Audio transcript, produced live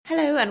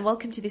and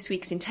welcome to this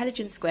week's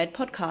Intelligence Squared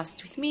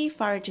podcast with me,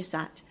 Farah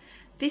Jassat.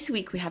 This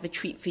week we have a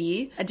treat for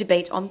you, a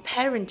debate on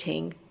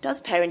parenting.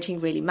 Does parenting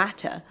really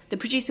matter? The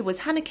producer was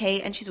Hannah Kay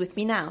and she's with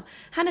me now.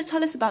 Hannah,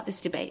 tell us about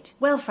this debate.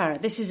 Well,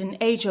 Farah, this is an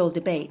age-old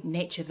debate,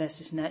 nature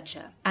versus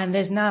nurture. And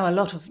there's now a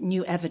lot of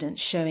new evidence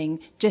showing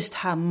just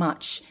how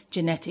much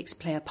genetics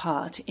play a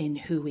part in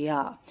who we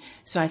are.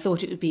 So I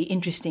thought it would be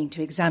interesting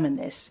to examine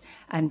this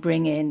and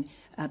bring in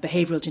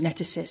behavioural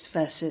geneticists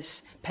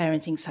versus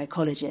parenting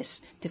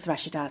psychologists to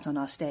thrash it out on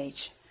our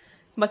stage.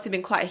 Must have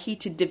been quite a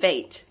heated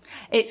debate.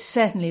 It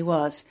certainly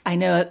was. I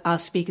know our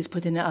speakers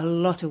put in a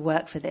lot of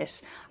work for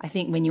this. I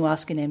think when you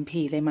ask an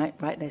MP, they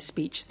might write their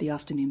speech the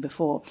afternoon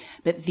before.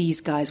 But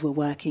these guys were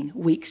working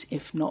weeks,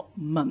 if not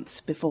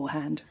months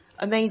beforehand.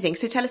 Amazing.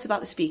 So tell us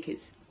about the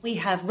speakers. We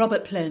have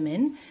Robert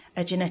Plomin,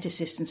 a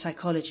geneticist and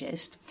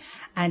psychologist,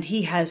 and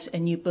he has a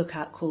new book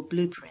out called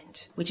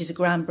Blueprint, which is a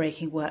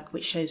groundbreaking work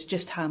which shows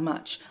just how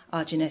much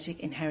our genetic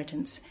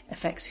inheritance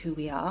affects who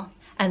we are.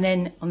 And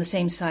then on the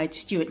same side,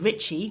 Stuart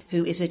Ritchie,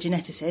 who is a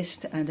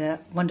geneticist and a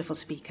wonderful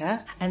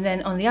speaker. And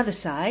then on the other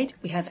side,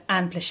 we have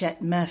Anne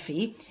Plachette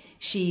Murphy.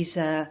 She's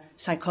a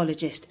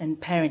psychologist and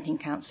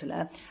parenting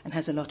counsellor and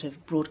has a lot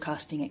of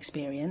broadcasting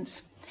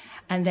experience.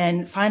 And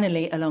then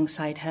finally,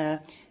 alongside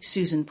her,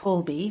 Susan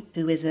Paulby,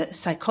 who is a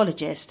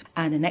psychologist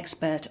and an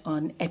expert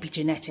on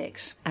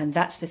epigenetics. And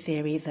that's the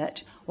theory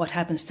that what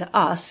happens to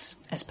us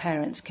as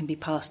parents can be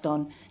passed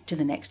on to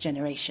the next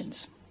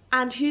generations.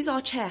 And who's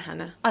our chair,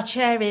 Hannah? Our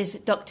chair is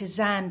Dr.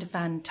 Zand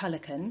van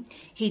Tulleken.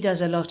 He does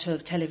a lot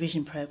of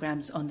television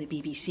programmes on the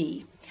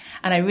BBC.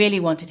 And I really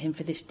wanted him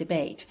for this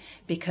debate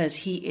because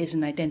he is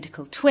an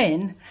identical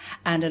twin,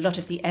 and a lot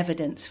of the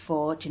evidence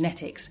for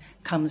genetics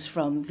comes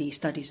from the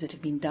studies that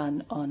have been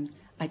done on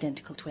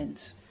identical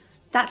twins.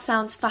 That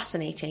sounds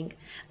fascinating.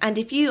 And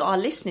if you, our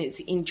listeners,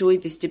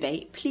 enjoyed this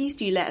debate, please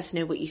do let us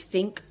know what you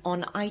think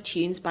on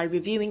iTunes by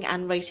reviewing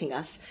and rating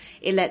us.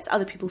 It lets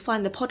other people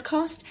find the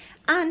podcast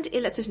and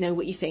it lets us know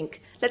what you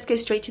think. Let's go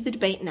straight to the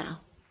debate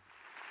now.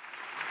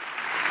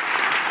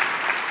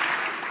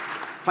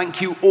 Thank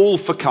you all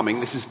for coming.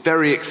 This is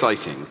very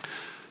exciting.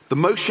 The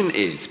motion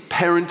is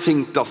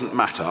parenting doesn't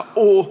matter,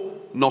 or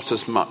not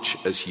as much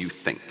as you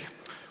think.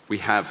 We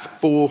have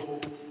 4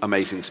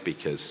 amazing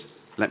speakers.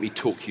 Let me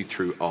talk you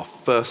through our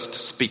first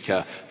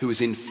speaker, who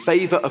is in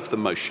favour of the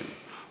motion.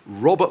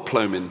 Robert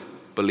Plomin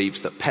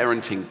believes that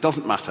parenting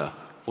doesn't matter,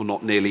 or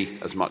not nearly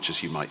as much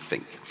as you might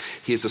think.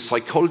 He is a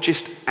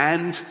psychologist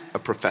and a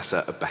professor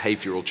of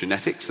behavioural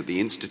genetics at the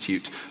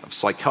Institute of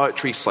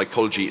Psychiatry,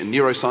 Psychology and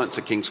Neuroscience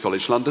at King's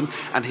College London,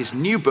 and his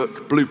new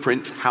book,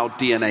 Blueprint, How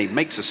DNA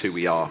Makes Us Who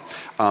We Are,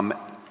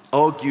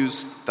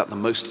 argues that the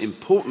most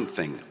important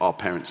thing our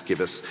parents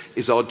give us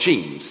is our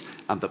genes,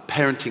 and that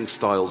parenting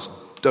styles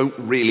don't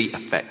really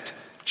affect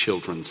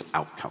children's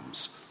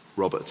outcomes.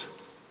 Robert,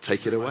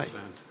 take it away.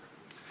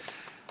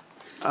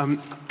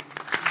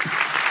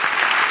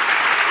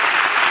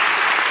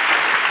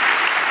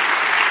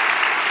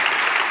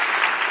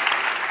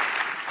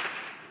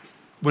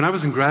 When I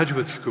was in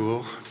graduate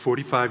school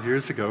 45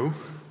 years ago,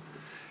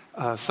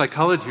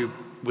 psychology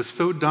was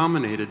so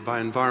dominated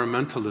by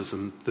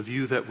environmentalism, the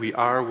view that we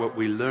are what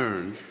we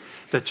learn,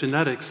 that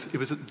genetics, it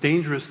was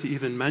dangerous to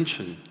even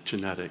mention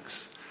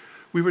genetics.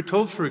 We were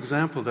told, for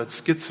example, that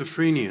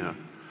schizophrenia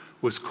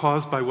was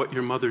caused by what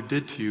your mother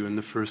did to you in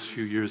the first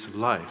few years of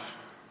life.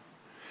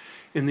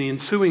 In the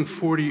ensuing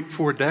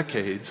 44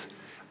 decades,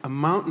 a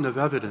mountain of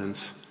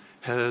evidence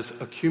has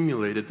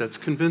accumulated that's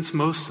convinced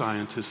most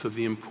scientists of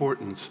the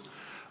importance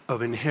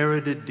of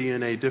inherited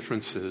DNA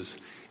differences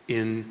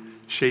in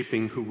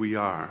shaping who we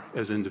are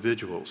as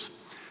individuals.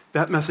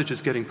 That message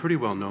is getting pretty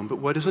well known, but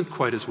what isn't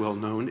quite as well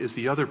known is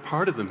the other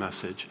part of the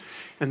message,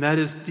 and that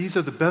is these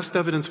are the best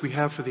evidence we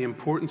have for the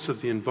importance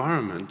of the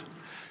environment,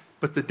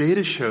 but the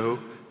data show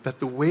that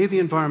the way the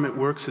environment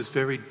works is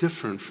very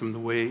different from the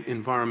way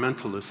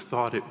environmentalists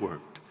thought it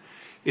worked.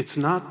 It's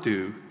not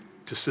due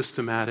to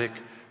systematic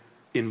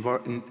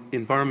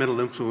environmental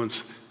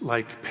influence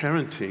like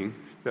parenting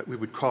that we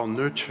would call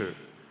nurture,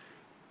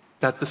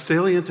 that the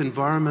salient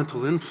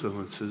environmental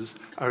influences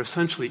are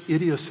essentially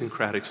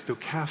idiosyncratic,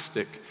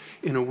 stochastic,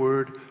 in a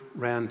word,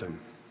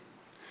 random.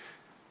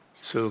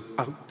 So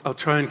I'll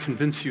try and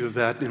convince you of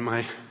that in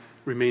my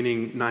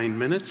remaining 9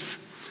 minutes.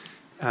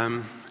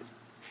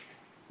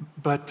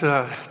 But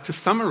to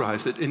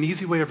summarize it, an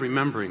easy way of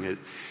remembering it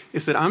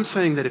is that I'm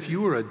saying that if you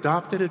were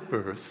adopted at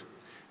birth,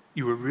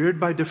 you were reared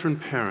by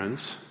different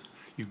parents,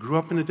 you grew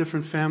up in a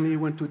different family, you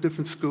went to a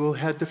different school,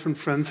 had different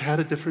friends, had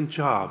a different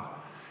job,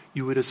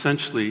 you would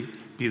essentially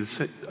be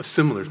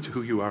similar to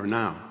who you are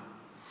now.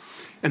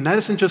 And that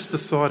isn't just a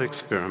thought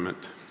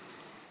experiment.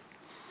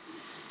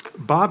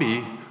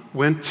 Bobby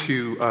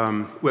grew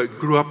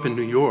up in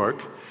New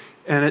York,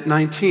 and at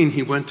 19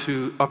 he went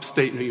to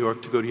upstate New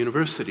York to go to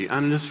university.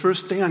 And on his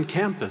first day on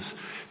campus,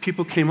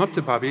 people came up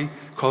to Bobby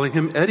calling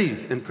him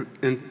Eddie,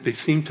 and they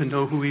seemed to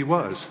know who he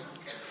was.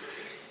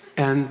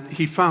 And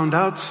he found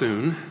out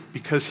soon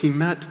because he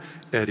met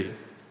Eddie.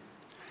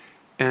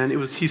 And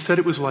he said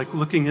it was like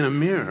looking in a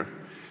mirror.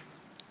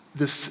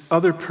 this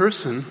other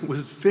person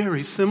was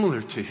very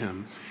similar to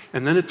him.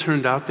 And then it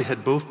turned out they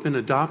had both been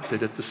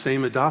adopted at the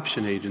same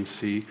adoption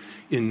agency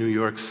in New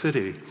York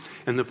City.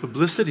 And the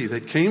publicity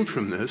that came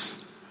from this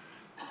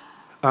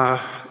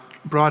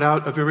brought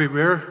out a very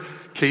rare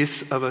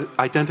case of an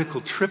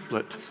identical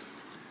triplet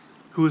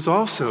who is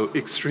also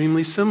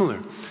extremely similar.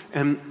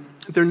 And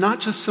they're not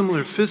just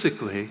similar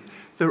physically,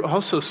 they're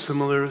also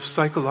similar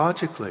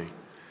psychologically.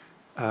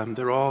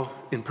 They're all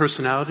in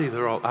personality,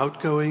 they're all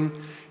outgoing,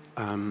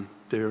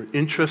 their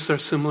interests are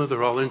similar,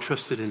 they're all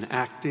interested in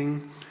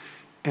acting,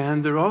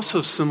 and they're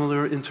also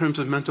similar in terms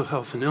of mental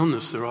health and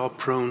illness, they're all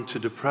prone to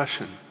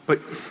depression.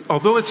 But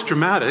although it's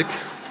dramatic,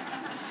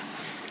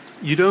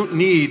 you don't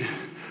need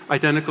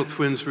identical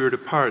twins reared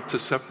apart to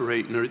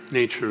separate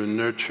nature and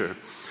nurture.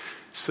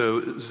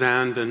 So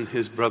Zand and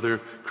his brother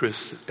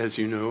Chris, as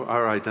you know,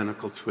 are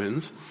identical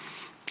twins.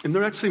 And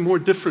they're actually more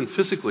different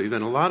physically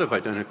than a lot of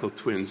identical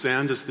twins.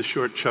 Zand is the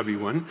short, chubby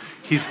one.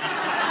 He's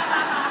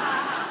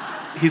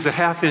a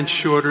half-inch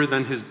shorter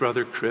than his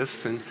brother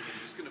Chris. And, I'm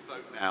just going to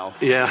vote now.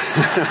 Yeah.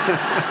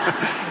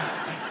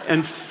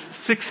 And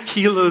 6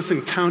 kilos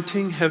and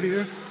counting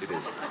heavier. It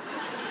is.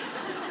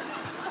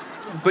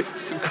 But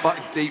Some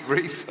quite deep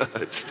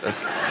research.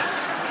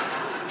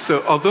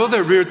 So although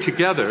they're reared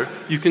together,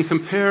 you can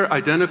compare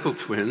identical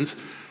twins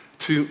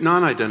to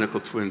non-identical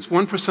twins.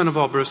 1% of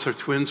all births are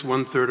twins,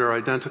 1/3 are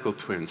identical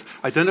twins.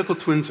 Identical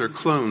twins are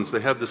clones,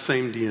 they have the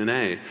same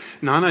DNA.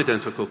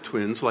 Non-identical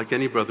twins, like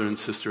any brother and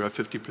sister, are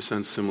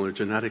 50% similar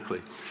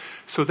genetically.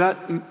 So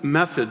that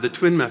method, the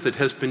twin method,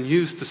 has been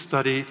used to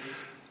study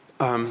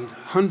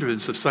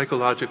hundreds of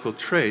psychological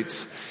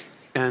traits.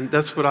 And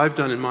that's what I've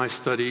done in my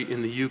study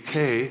in the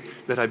UK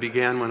that I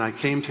began when I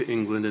came to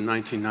England in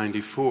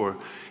 1994.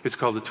 It's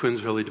called the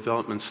Twins Early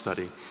Development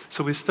Study.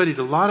 So we studied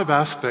a lot of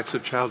aspects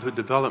of childhood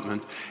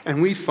development, and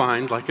we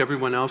find, like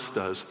everyone else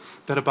does,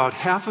 that about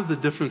half of the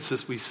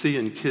differences we see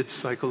in kids'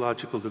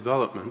 psychological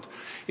development,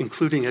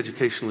 including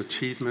educational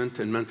achievement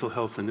and mental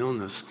health and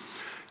illness,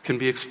 can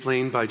be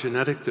explained by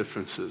genetic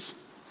differences.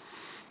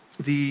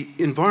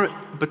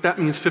 But that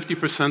means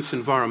 50% is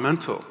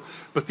environmental.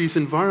 But these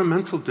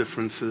environmental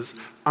differences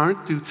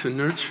aren't due to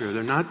nurture.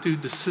 They're not due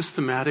to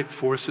systematic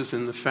forces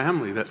in the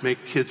family that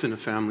make kids in a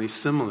family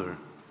similar.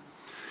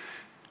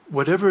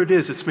 Whatever it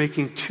is, it's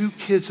making 2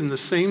 kids in the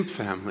same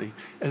family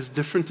as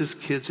different as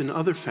kids in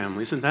other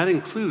families, and that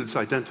includes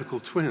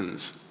identical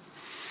twins.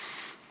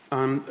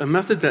 A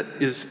method that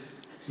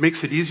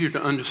makes it easier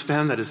to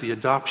understand that is the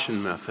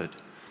adoption method.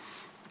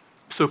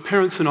 So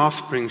parents and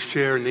offspring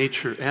share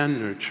nature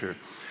and nurture.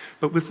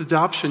 But with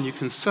adoption, you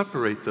can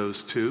separate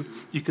those two.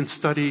 You can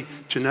study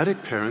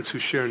genetic parents who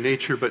share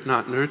nature but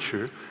not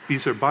nurture.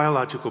 These are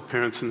biological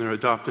parents and they're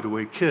adopted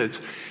away kids.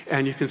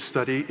 And you can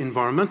study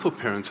environmental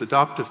parents,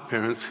 adoptive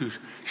parents who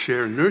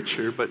share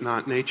nurture but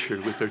not nature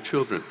with their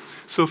children.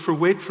 So for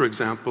weight, for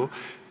example,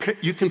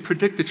 you can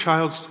predict a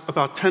child's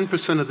about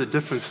 10% of the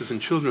differences in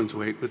children's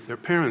weight with their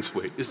parents'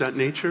 weight. Is that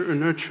nature or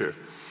nurture?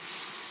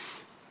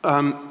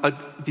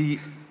 The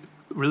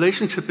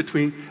relationship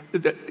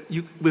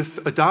with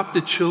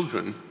adopted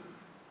children,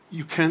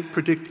 you can't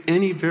predict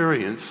any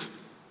variance,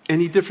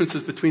 any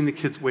differences between the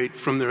kids' weight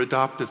from their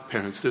adoptive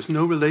parents. There's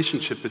no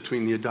relationship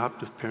between the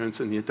adoptive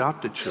parents and the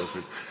adopted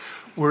children.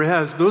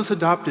 Whereas those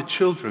adopted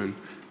children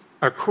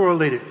are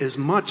correlated as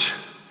much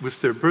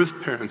with their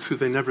birth parents, who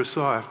they never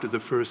saw after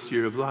the first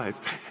year of life,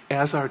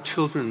 as are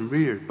children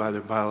reared by their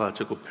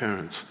biological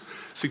parents,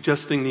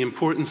 suggesting the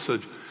importance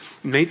of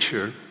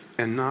nature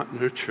and not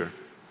nurture.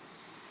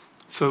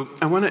 So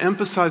I want to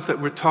emphasize that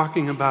we're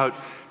talking about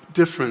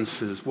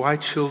differences, why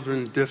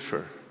children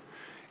differ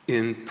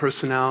in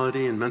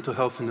personality and mental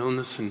health and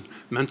illness and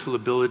mental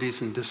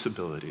abilities and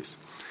disabilities.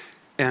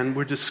 And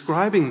we're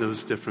describing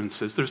those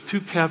differences. There's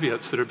 2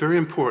 caveats that are very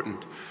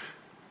important.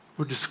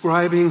 We're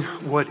describing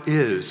what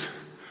is,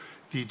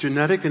 the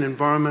genetic and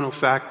environmental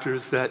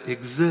factors that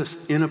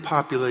exist in a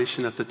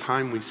population at the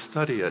time we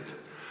study it.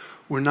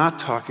 We're not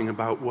talking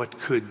about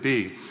what could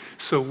be.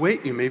 So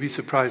weight, you may be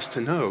surprised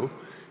to know,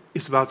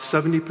 is about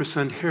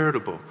 70%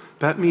 heritable.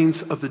 That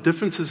means of the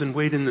differences in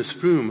weight in this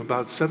room,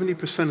 about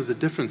 70% of the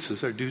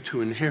differences are due to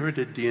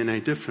inherited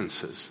DNA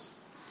differences.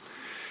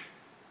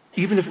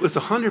 Even if it was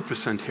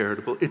 100%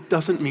 heritable, it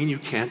doesn't mean you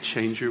can't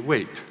change your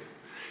weight.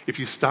 If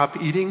you stop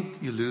eating,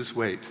 you lose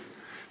weight.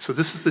 So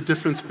this is the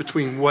difference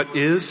between what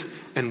is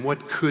and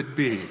what could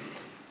be.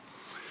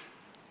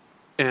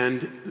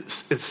 And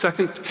a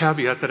second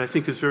caveat that I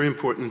think is very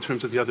important in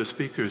terms of the other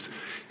speakers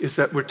is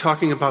that we're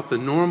talking about the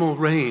normal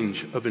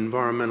range of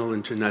environmental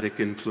and genetic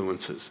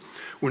influences.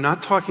 We're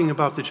not talking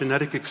about the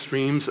genetic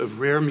extremes of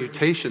rare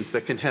mutations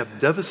that can have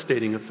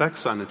devastating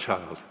effects on a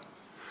child.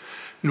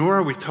 Nor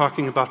are we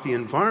talking about the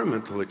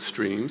environmental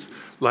extremes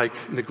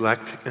like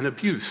neglect and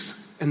abuse.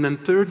 And then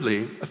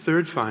thirdly, a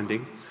third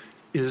finding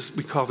is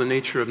we call the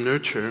nature of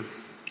nurture,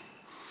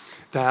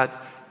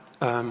 that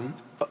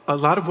a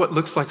lot of what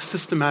looks like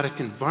systematic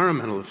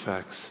environmental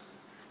effects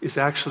is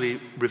actually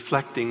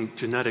reflecting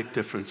genetic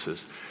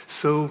differences.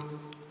 So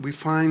we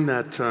find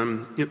that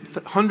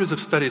hundreds of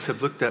studies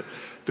have looked at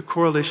the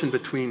correlation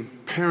between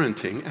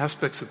parenting,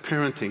 aspects of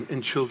parenting,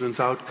 and children's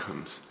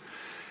outcomes.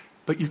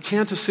 But you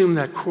can't assume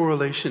that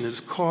correlation is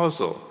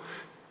causal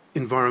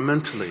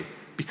environmentally,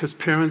 because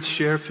parents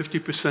share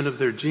 50% of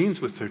their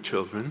genes with their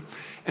children.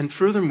 And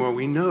furthermore,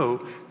 we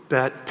know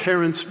that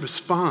parents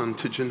respond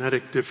to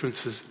genetic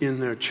differences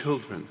in their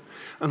children.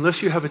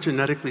 Unless you have a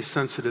genetically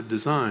sensitive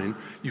design,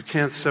 you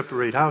can't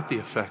separate out the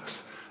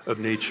effects of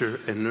nature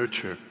and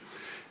nurture.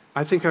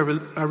 I think our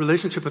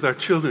relationship with our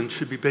children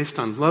should be based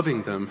on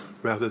loving them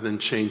rather than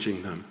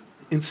changing them.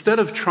 Instead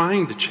of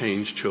trying to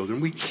change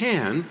children, we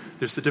can.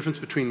 There's the difference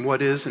between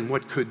what is and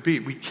what could be.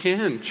 We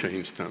can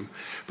change them.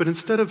 But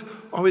instead of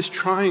always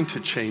trying to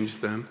change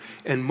them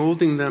and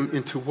molding them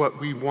into what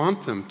we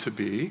want them to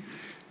be,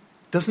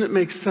 doesn't it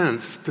make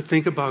sense to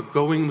think about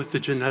going with the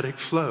genetic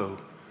flow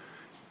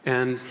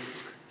and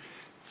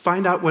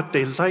find out what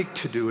they like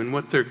to do and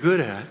what they're good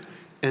at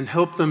and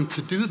help them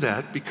to do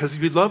that because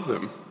you love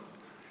them.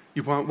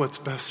 You want what's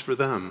best for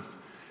them.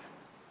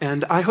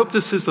 And I hope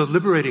this is a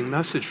liberating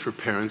message for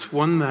parents,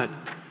 one that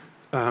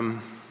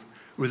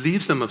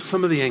relieves them of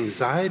some of the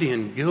anxiety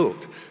and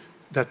guilt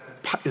that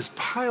is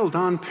piled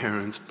on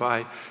parents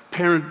by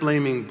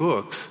parent-blaming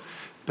books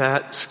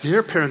that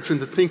scare parents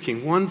into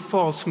thinking one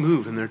false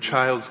move and their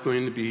child's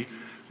going to be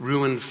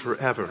ruined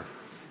forever.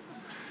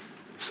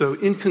 So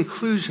in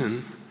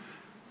conclusion,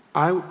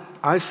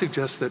 I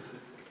suggest that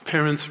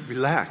parents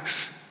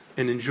relax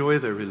and enjoy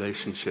their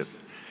relationship,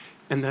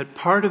 and that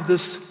part of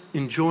this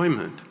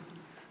enjoyment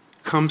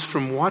comes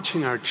from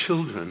watching our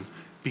children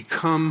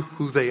become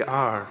who they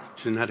are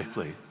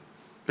genetically.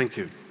 Thank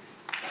you.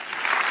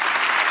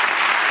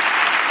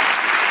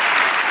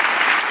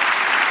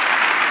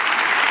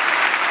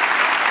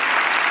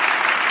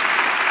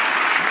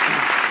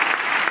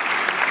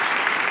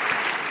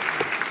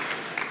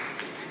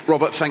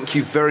 Robert, thank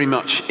you very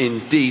much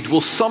indeed. Well,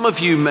 some of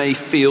you may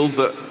feel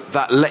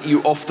that let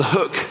you off the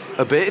hook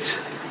a bit,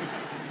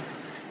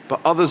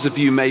 but others of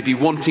you may be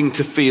wanting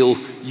to feel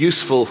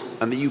useful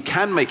and that you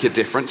can make a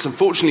difference.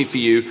 Unfortunately for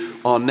you,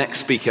 our next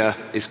speaker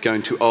is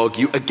going to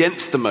argue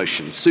against the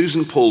motion.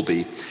 Susan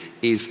Paulby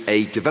is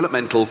a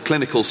developmental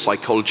clinical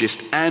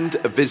psychologist and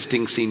a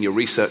visiting senior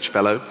research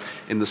fellow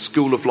in the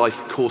School of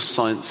Life Course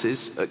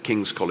Sciences at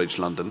King's College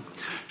London.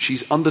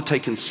 She's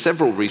undertaken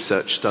several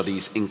research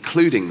studies,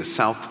 including the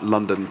South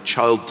London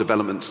Child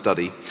Development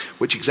Study,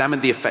 which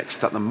examined the effects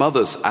that the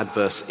mother's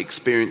adverse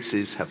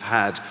experiences have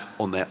had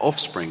on their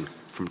offspring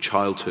from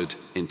childhood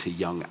into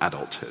young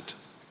adulthood.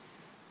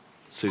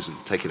 Susan,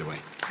 take it away.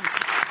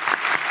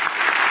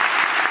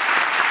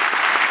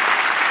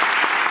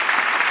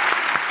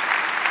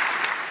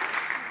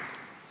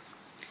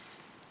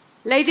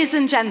 Ladies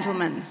and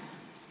gentlemen,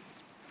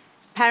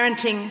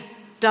 parenting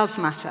does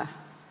matter,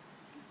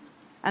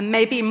 and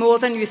maybe more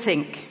than you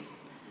think,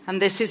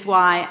 and this is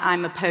why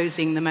I'm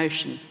opposing the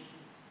motion.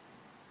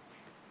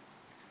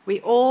 We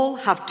all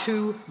have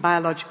two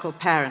biological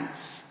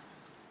parents.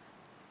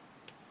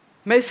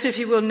 Most of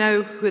you will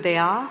know who they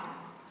are,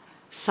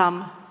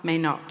 some may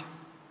not.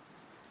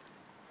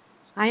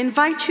 I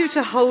invite you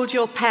to hold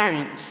your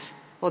parents,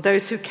 or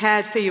those who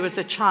cared for you as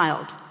a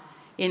child,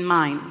 in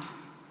mind.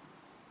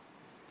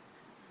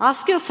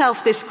 Ask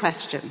yourself this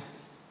question: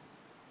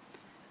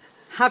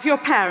 have your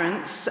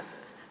parents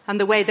and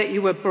the way that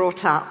you were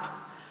brought up,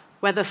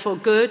 whether for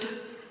good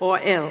or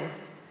ill,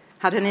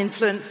 had an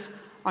influence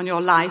on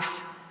your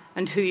life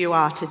and who you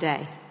are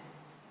today?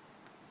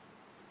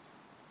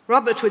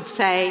 Robert would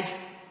say,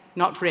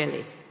 not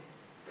really.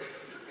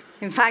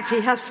 In fact, he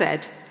has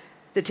said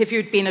that if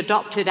you'd been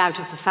adopted out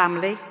of the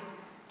family,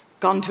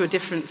 gone to a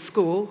different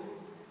school,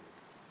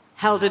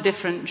 held a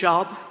different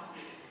job,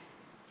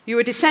 you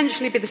would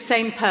essentially be the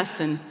same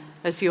person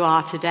as you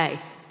are today.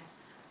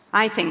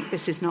 I think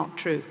this is not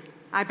true.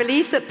 I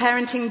believe that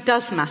parenting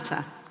does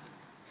matter.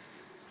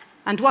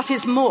 And what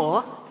is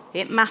more,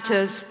 it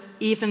matters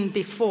even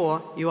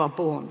before you are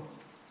born.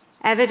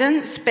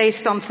 Evidence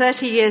based on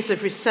 30 years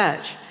of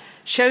research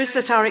shows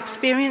that our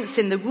experience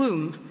in the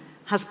womb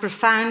has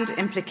profound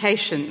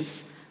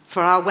implications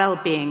for our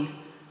well-being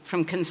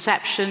from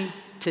conception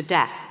to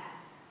death.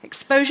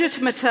 Exposure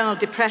to maternal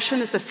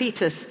depression as a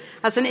fetus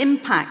has an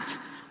impact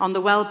on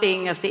the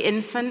well-being of the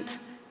infant,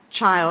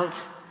 child,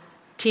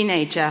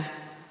 teenager,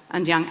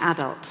 and young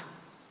adult.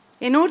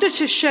 In order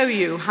to show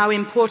you how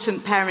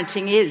important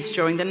parenting is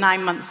during the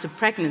 9 months of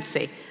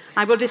pregnancy,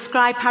 I will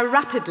describe how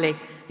rapidly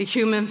the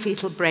human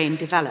fetal brain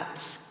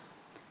develops.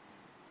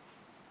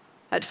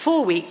 At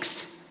 4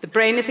 weeks, the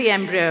brain of the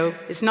embryo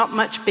is not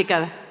much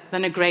bigger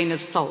than a grain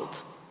of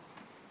salt.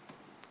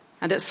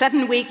 And at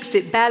 7 weeks,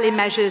 it barely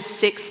measures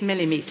 6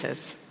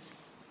 millimeters.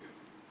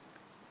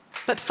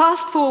 But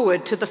fast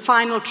forward to the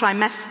final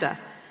trimester,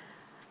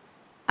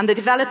 and the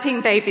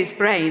developing baby's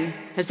brain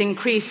has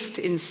increased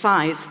in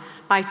size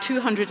by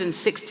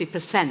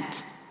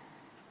 260%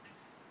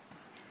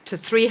 to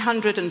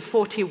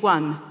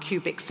 341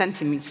 cubic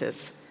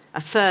centimeters,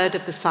 a third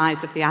of the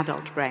size of the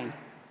adult brain.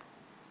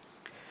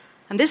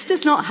 And this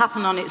does not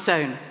happen on its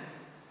own.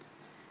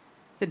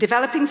 The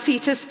developing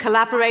fetus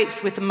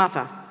collaborates with the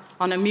mother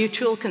on a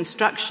mutual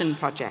construction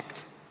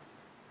project.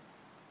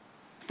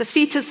 The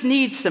fetus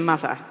needs the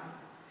mother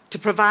to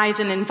provide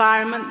an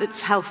environment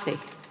that's healthy.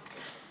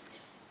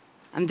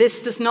 And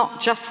this does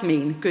not just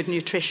mean good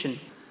nutrition.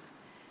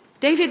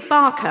 David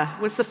Barker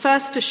was the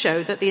first to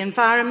show that the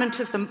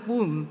environment of the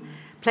womb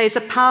plays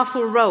a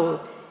powerful role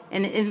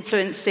in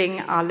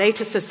influencing our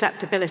later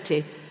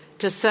susceptibility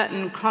to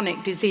certain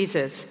chronic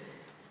diseases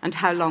and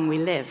how long we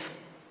live.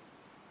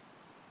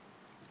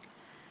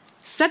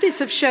 Studies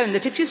have shown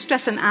that if you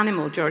stress an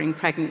animal during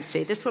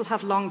pregnancy, this will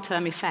have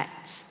long-term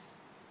effects.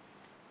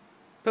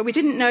 But we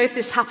didn't know if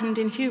this happened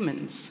in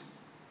humans,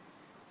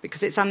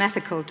 because it's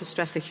unethical to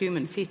stress a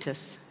human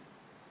fetus.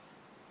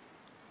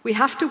 We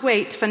have to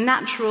wait for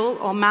natural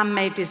or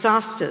man-made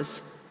disasters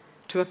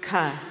to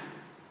occur.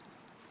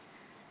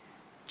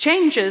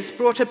 Changes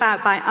brought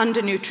about by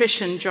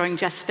undernutrition during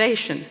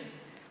gestation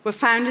were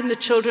found in the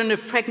children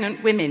of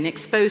pregnant women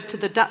exposed to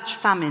the Dutch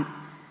famine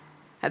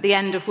at the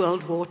end of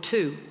World War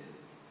II.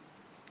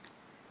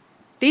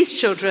 These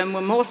children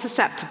were more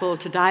susceptible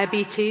to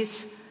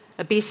diabetes,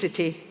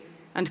 obesity,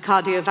 and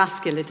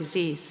cardiovascular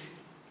disease.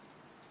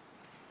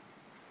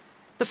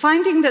 The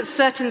finding that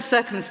certain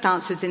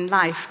circumstances in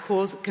life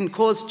can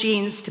cause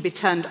genes to be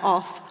turned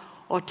off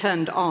or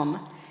turned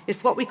on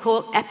is what we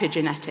call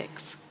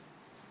epigenetics.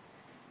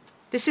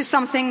 This is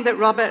something that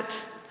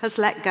Robert has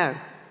let go.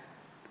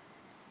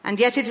 And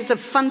yet it is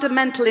of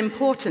fundamental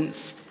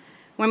importance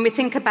when we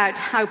think about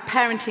how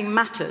parenting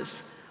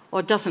matters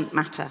or doesn't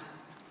matter.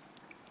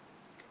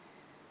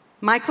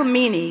 Michael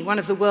Meany, one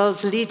of the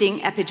world's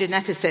leading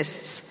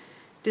epigeneticists,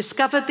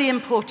 discovered the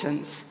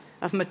importance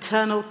of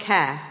maternal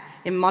care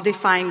in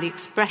modifying the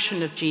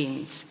expression of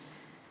genes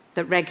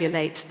that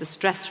regulate the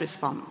stress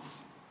response.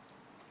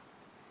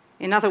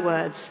 In other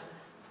words,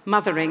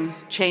 mothering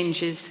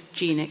changes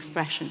gene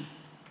expression.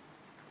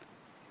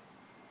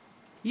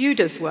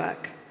 Yuda's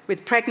work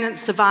with pregnant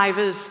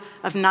survivors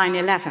of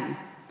 9/11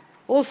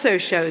 also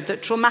showed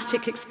that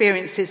traumatic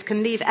experiences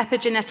can leave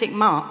epigenetic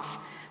marks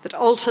that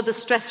alter the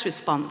stress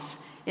response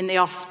in the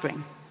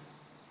offspring.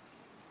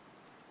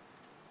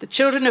 The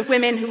children of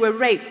women who were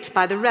raped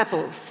by the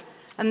rebels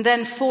and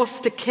then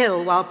forced to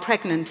kill while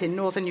pregnant in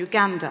northern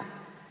Uganda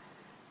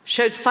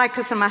showed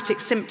psychosomatic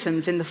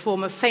symptoms in the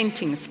form of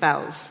fainting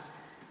spells,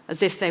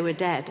 as if they were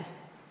dead.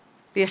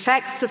 The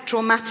effects of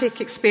traumatic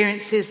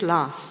experiences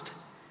last,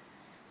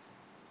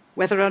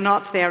 whether or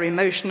not they are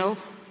emotional,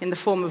 in the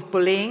form of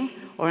bullying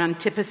or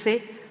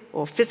antipathy,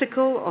 or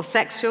physical or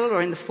sexual,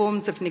 or in the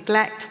forms of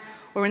neglect,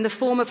 or in the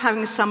form of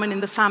having someone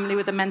in the family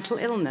with a mental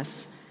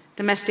illness,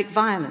 domestic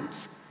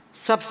violence,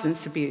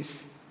 substance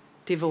abuse,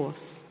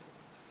 divorce.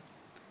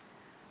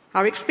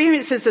 Our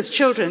experiences as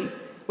children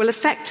will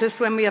affect us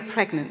when we are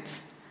pregnant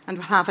and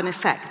will have an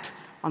effect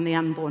on the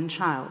unborn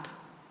child.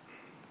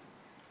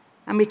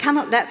 And we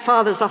cannot let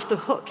fathers off the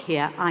hook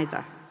here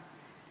either.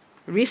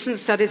 Recent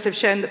studies have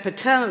shown that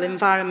paternal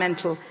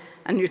environmental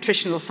and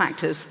nutritional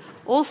factors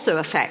also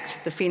affect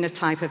the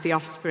phenotype of the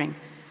offspring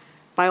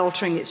by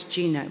altering its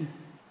genome.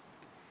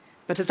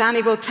 But as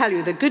Annie will tell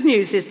you, the good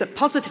news is that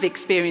positive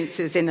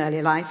experiences in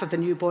early life of the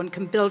newborn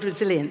can build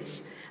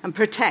resilience and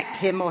protect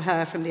him or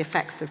her from the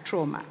effects of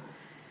trauma.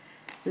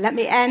 Let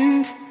me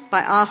end by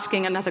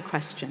asking another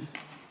question.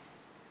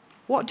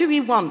 What do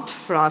we want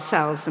for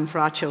ourselves and for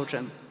our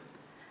children?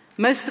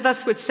 Most of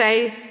us would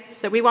say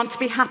that we want to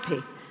be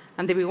happy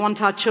and that we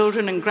want our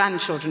children and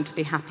grandchildren to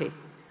be happy.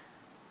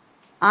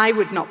 I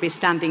would not be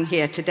standing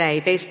here today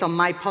based on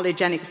my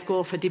polygenic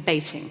score for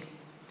debating.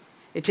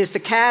 It is the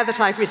care that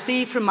I've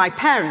received from my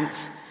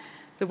parents,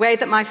 the way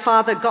that my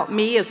father got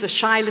me as a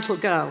shy little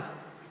girl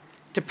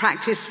to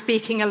practice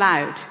speaking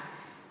aloud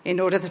in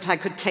order that I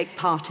could take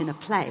part in a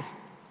play.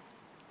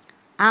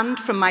 And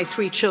from my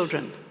 3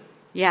 children.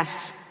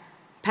 Yes,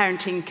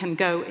 parenting can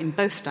go in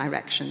both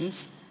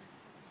directions.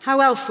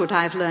 How else would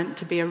I have learnt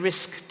to be a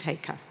risk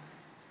taker?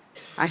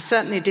 I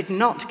certainly did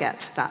not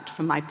get that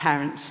from my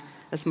parents,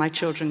 as my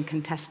children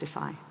can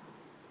testify.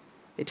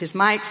 It is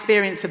my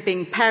experience of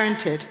being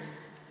parented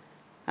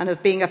and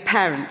of being a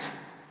parent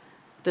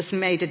that's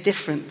made a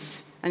difference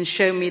and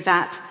shown me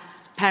that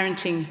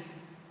parenting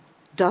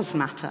does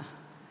matter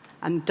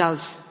and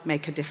does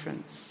make a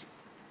difference.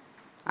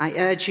 I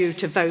urge you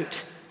to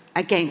vote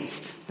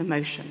against the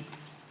motion.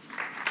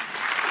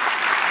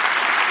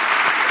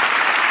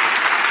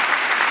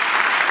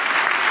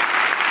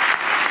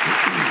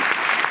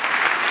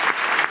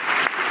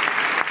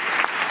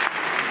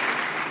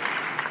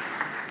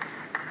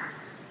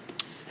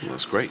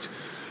 That's great.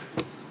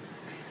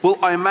 Well,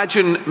 I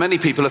imagine many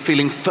people are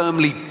feeling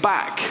firmly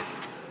back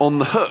on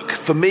the hook.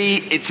 For me,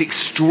 it's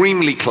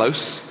extremely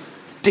close.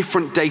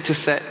 Different data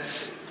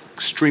sets,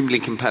 extremely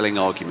compelling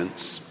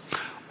arguments.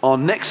 Our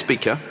next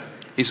speaker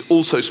is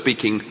also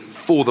speaking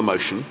for the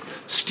motion.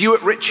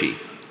 Stuart Ritchie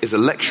is a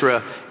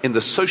lecturer in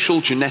the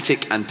Social,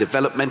 Genetic and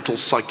Developmental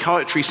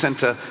Psychiatry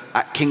Centre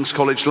at King's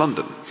College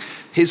London.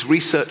 His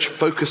research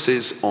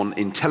focuses on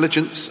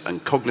intelligence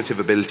and cognitive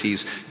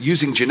abilities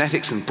using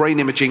genetics and brain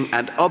imaging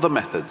and other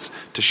methods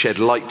to shed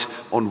light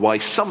on why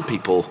some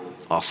people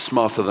are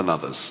smarter than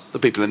others. The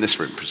people in this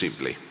room,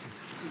 presumably.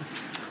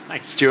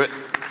 Thanks. Stuart.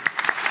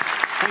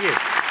 Thank you.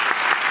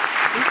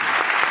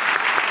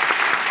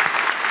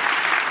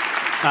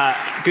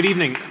 Good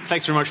evening.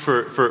 Thanks very much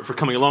for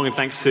coming along, and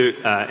thanks to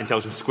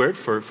Intelligence Squared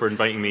for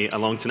inviting me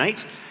along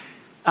tonight.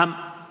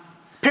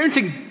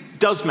 Parenting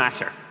does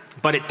matter,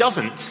 but it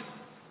doesn't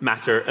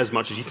matter as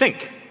much as you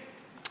think.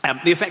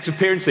 The effects of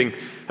parenting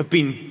have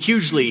been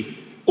hugely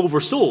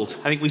oversold.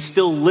 I think we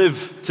still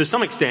live, to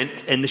some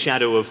extent, in the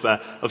shadow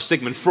of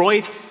Sigmund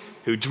Freud,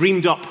 who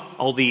dreamed up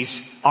all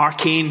these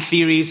arcane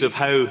theories of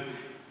how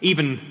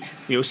even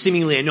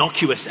seemingly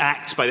innocuous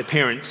acts by the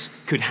parents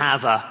could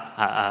have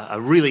a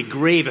really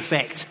grave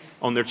effect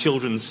on their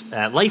children's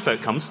life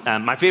outcomes.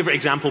 My favorite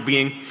example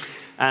being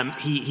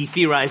he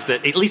theorized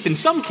that, at least in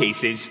some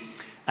cases,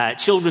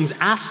 children's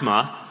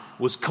asthma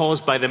was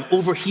caused by them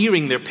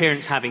overhearing their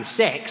parents having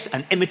sex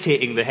and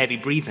imitating the heavy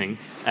breathing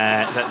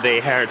that they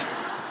heard.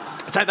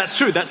 That's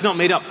true. That's not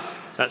made up.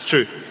 That's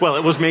true. Well,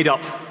 it was made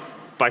up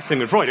by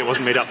Sigmund Freud. It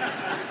wasn't made up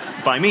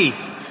by me.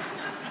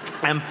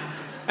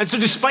 And so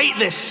despite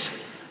this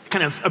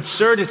kind of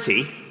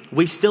absurdity,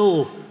 we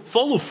still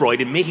follow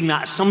Freud in making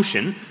that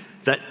assumption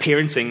that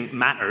parenting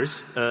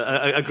matters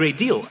a great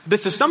deal.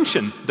 This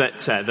assumption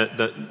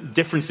that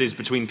differences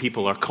between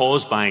people are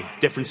caused by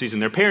differences in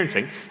their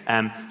parenting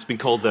has been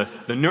called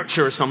the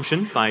nurture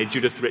assumption by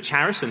Judith Rich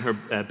Harris in her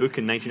book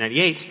in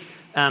 1998,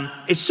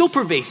 is so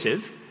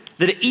pervasive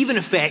that it even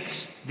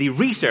affects the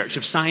research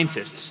of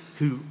scientists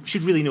who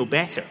should really know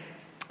better.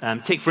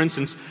 Take, for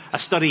instance, a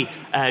study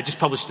just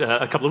published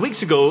a couple of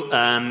weeks ago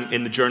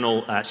in the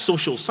journal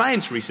Social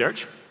Science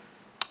Research.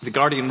 The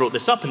Guardian wrote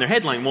this up, and their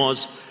headline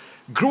was,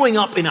 "Growing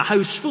up in a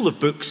house full of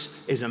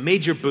books is a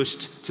major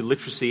boost to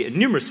literacy and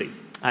numeracy."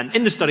 And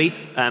in the study,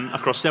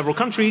 across several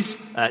countries,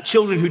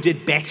 children who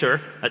did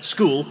better at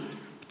school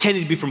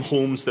tended to be from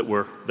homes that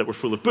were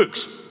full of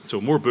books.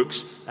 So more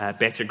books,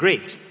 better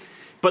grades.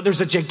 But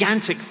there's a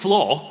gigantic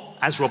flaw,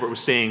 as Robert was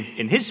saying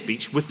in his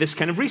speech, with this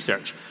kind of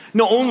research.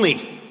 Not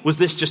only was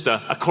this just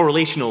a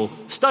correlational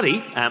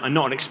study and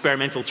not an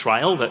experimental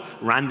trial that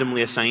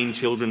randomly assigned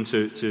children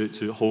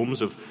to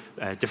homes of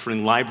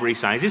differing library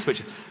sizes,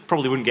 which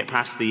probably wouldn't get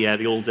past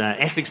the old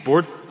ethics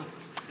board,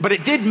 but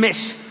it did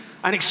miss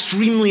an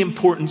extremely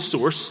important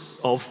source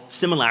of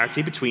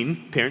similarity between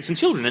parents and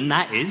children, and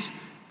that is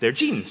their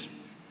genes.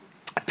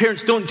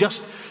 Parents don't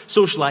just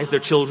socialize their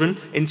children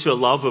into a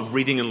love of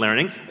reading and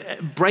learning.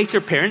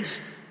 Brighter parents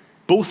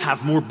both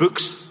have more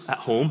books at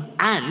home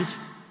and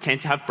tend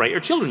to have brighter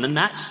children, and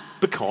that's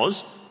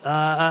because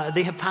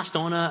they have passed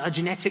on a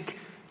genetic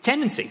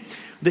tendency.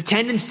 The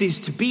tendencies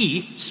to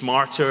be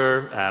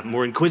smarter,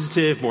 more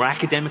inquisitive, more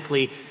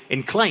academically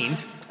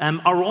inclined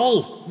are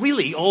all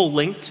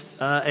linked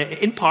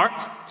in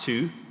part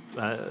to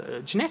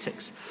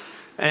genetics.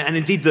 And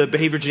indeed, the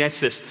behavior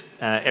geneticist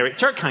Eric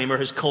Turkheimer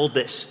has called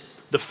this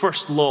the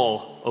first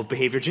law of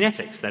behavior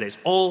genetics. That is,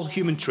 all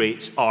human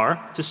traits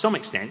are, to some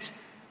extent,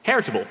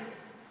 heritable.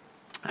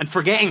 And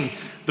forgetting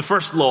the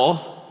first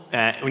law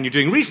when you're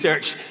doing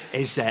research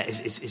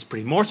is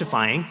pretty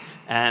mortifying.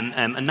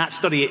 And that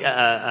study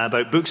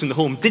about books in the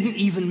home didn't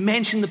even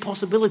mention the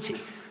possibility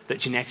that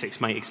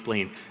genetics might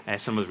explain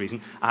some of the reason.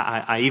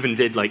 I even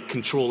did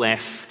Control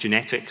F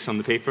genetics on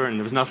the paper, and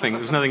there was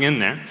nothing in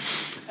there.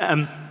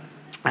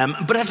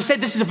 But as I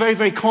said, this is a very,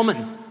 very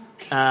common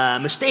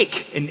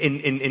mistake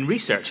in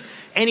research.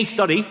 Any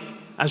study,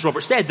 as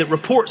Robert said, that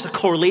reports a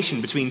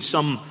correlation between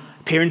some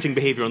parenting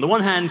behavior on the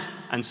one hand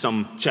and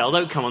some child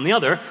outcome on the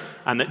other,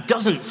 and that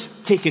doesn't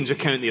take into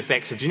account the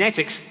effects of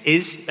genetics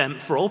is,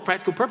 for all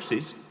practical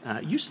purposes,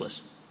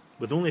 useless,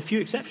 with only a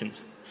few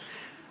exceptions.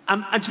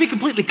 And to be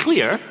completely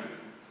clear,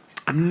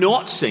 I'm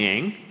not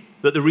saying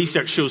that the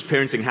research shows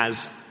parenting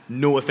has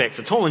no effects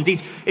at all.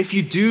 Indeed, if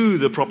you do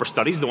the proper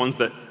studies, the ones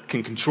that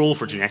can control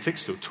for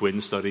genetics, so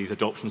twin studies,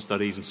 adoption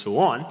studies, and so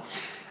on,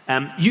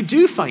 you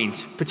do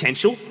find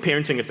potential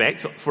parenting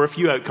effects for a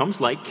few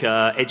outcomes like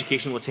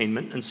educational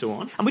attainment and so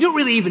on. And we don't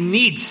really even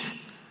need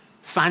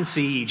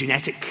fancy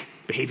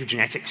behavior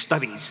genetic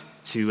studies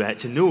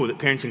to know that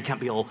parenting can't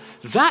be all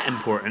that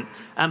important,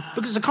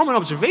 because it's a common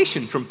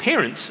observation from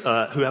parents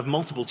who have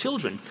multiple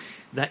children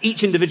that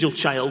each individual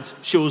child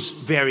shows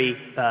very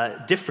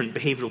different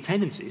behavioral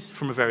tendencies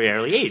from a very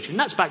early age. And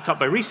that's backed up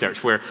by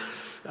research where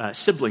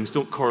siblings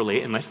don't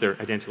correlate, unless they're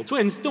identical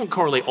twins, don't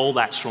correlate all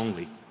that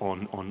strongly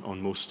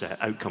on most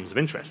outcomes of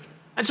interest.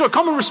 And so a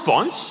common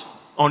response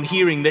on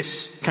hearing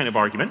this kind of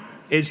argument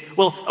is,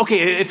 well,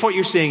 okay, if what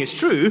you're saying is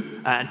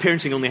true, and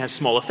parenting only has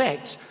small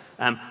effects,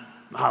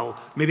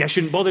 maybe I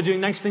shouldn't bother doing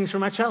nice things for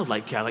my child,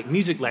 like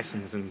music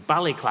lessons and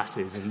ballet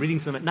classes and reading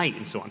to them at night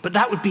and so on. But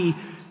that would be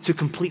to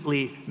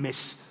completely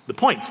miss the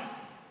point.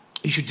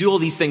 You should do all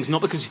these things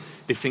not because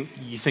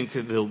you think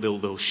that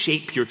they'll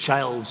shape your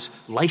child's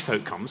life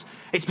outcomes.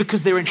 It's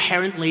because they're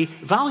inherently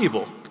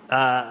valuable.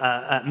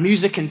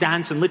 Music and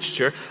dance and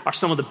literature are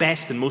some of the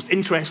best and most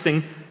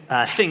interesting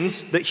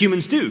things that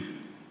humans do.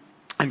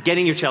 And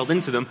getting your child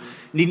into them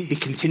needn't be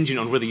contingent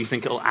on whether you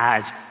think it'll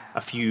add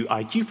a few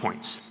IQ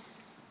points.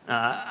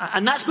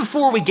 And that's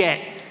before we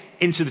get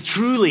into the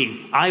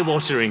truly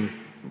eye-watering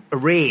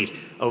array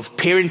of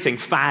parenting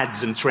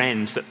fads and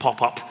trends that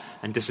pop up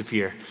and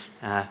disappear.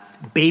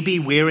 Baby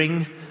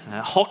wearing,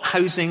 hot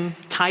housing,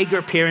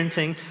 tiger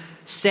parenting,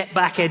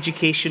 setback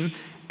education,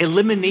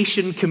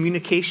 elimination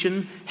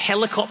communication,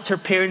 helicopter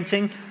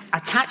parenting,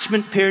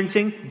 attachment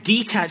parenting,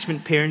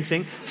 detachment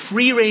parenting,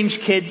 free-range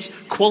kids,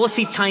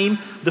 quality time,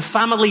 the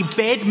family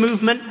bed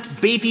movement,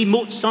 baby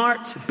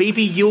Mozart,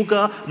 baby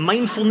yoga,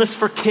 mindfulness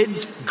for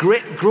kids,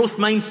 grit, growth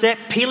mindset,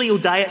 paleo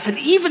diets, and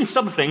even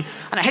something,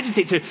 and I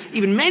hesitate to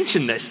even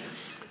mention this,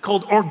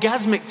 called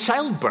orgasmic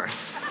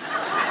childbirth.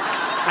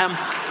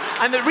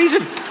 And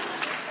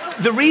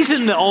the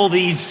reason that all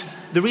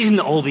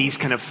these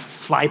kind of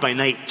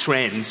fly-by-night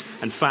trends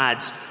and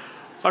fads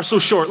are so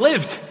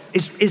short-lived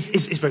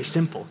is very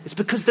simple. It's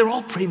because they're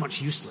all pretty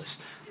much useless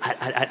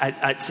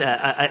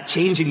at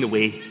changing the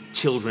way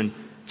children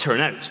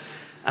turn out.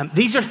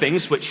 These are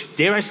things which,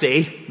 dare I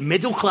say,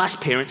 middle-class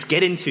parents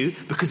get into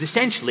because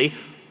essentially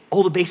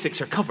all the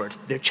basics are covered.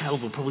 Their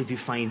child will probably do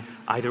fine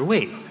either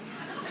way.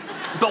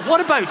 But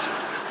what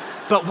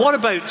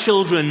about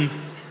children?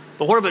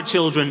 But what about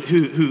children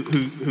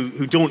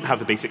who don't have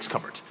the basics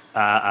covered?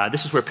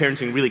 This is where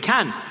parenting really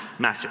can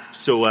matter.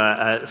 So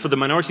for the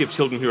minority of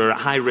children who are at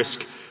high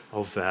risk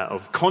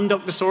of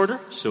conduct disorder,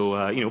 so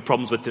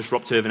problems with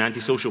disruptive and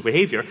antisocial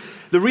behavior,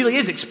 there really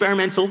is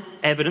experimental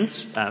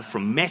evidence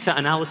from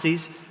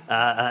meta-analyses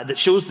that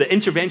shows that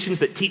interventions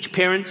that teach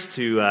parents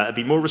to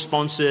be more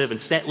responsive and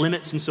set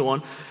limits and so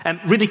on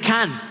really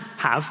can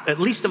have at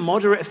least a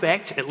moderate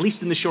effect, at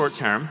least in the short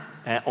term,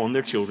 on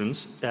their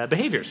children's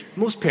behaviors.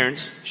 Most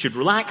parents should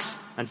relax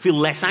and feel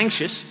less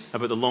anxious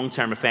about the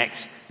long-term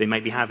effects they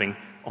might be having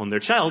on their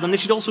child, and they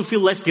should also feel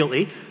less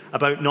guilty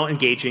about not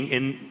engaging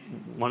in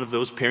one of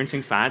those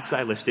parenting fads that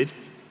I listed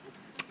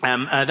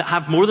that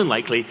have more than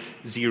likely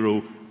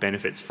zero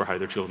benefits for how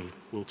their children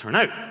will turn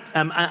out.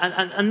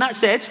 And that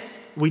said,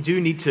 we do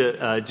need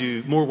to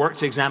do more work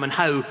to examine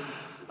how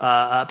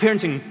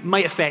parenting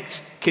might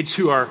affect kids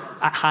who are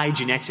at high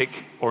genetic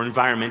or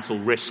environmental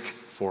risk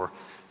for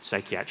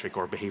psychiatric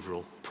or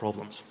behavioral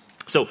problems.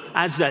 So,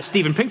 as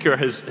Steven Pinker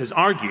has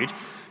argued,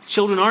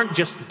 children aren't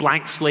just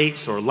blank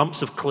slates or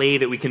lumps of clay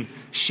that we can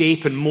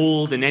shape and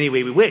mold in any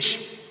way we wish.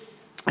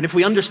 And if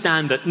we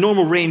understand that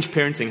normal range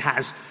parenting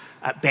has,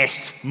 at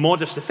best,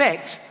 modest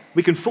effects,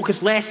 we can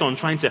focus less on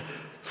trying to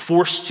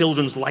force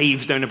children's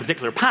lives down a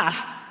particular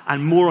path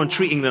and more on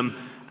treating them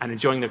and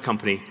enjoying their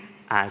company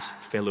as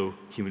fellow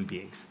human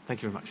beings.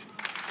 Thank you very much.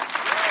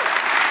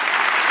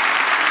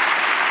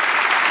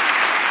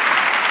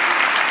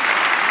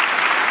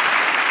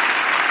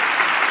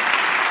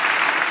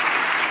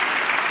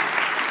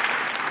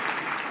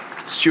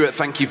 Stuart,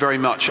 thank you very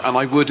much. And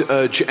I would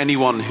urge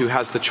anyone who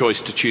has the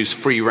choice to choose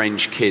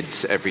free-range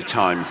kids every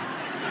time.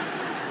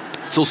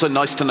 It's also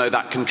nice to know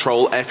that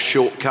Control-F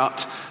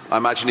shortcut. I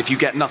imagine if you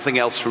get nothing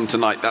else from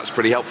tonight, that's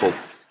pretty helpful.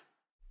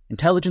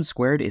 Intelligence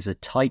Squared is a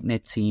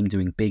tight-knit team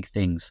doing big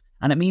things,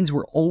 and it means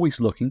we're always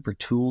looking for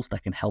tools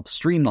that can help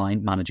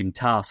streamline managing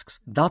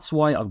tasks. That's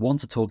why I want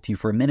to talk to you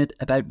for a minute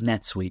about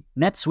NetSuite.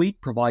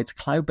 NetSuite provides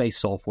cloud-based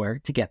software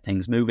to get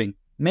things moving.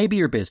 Maybe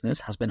your business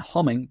has been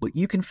humming, but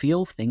you can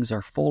feel things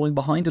are falling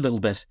behind a little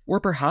bit.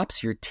 Or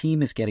perhaps your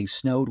team is getting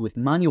snowed with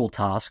manual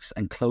tasks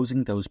and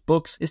closing those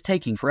books is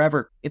taking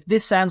forever. If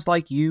this sounds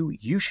like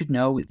you should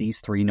know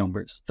these three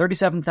numbers.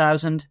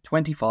 37,000,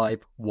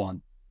 25,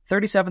 1.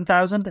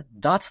 37,000,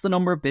 that's the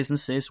number of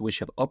businesses which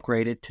have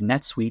upgraded to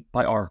NetSuite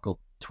by Oracle.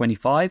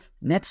 25,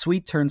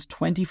 NetSuite turns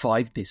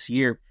 25 this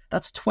year.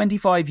 That's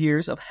 25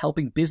 years of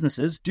helping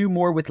businesses do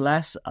more with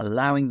less,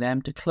 allowing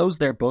them to close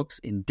their books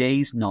in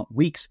days, not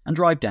weeks, and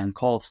drive down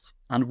costs.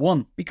 And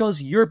 1,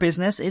 because your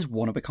business is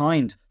one of a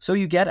kind. So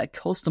you get a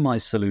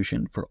customized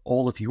solution for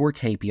all of your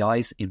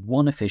KPIs in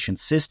one efficient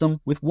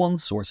system with one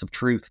source of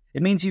truth.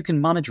 It means you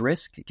can manage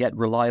risk, get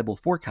reliable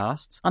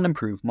forecasts, and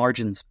improve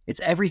margins. It's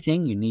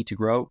everything you need to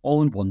grow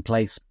all in one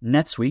place.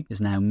 NetSuite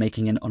is now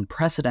making an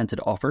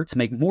unprecedented offer to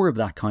make more of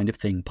that kind of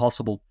thing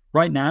possible.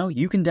 Right now,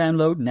 you can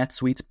download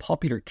NetSuite's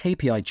popular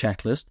KPI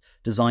checklist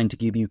designed to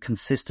give you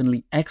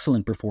consistently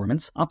excellent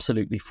performance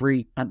absolutely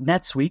free at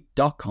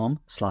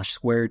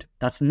netsuite.com/squared.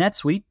 That's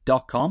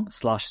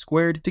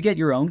netsuite.com/squared to get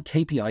your own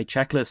KPI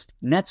checklist.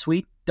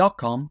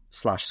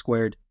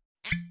 netsuite.com/squared.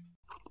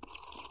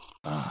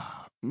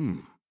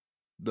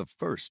 The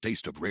first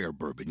taste of rare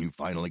bourbon you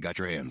finally got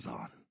your hands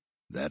on.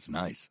 That's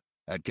nice.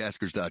 At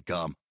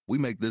Caskers.com, we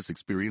make this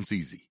experience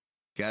easy.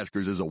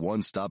 Caskers is a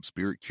one-stop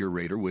spirit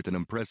curator with an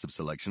impressive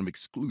selection of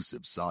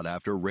exclusive,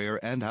 sought-after, rare,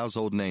 and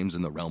household names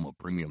in the realm of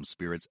premium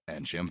spirits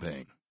and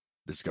champagne.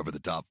 Discover the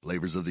top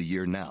flavors of the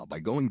year now by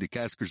going to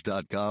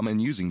Caskers.com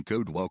and using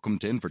code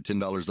WELCOME10 for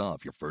 $10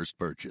 off your first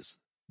purchase.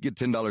 Get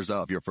 $10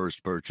 off your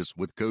first purchase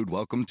with code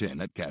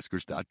WELCOME10 at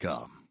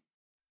Caskers.com.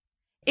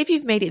 If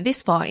you've made it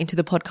this far into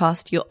the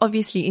podcast, you're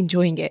obviously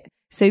enjoying it.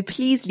 So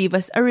please leave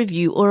us a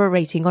review or a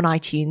rating on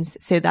iTunes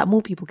so that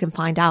more people can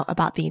find out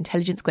about the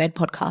Intelligence Squared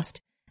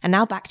podcast. And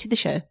now back to the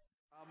show.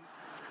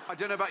 I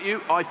don't know about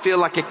you, I feel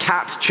like a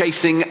cat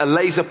chasing a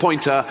laser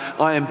pointer.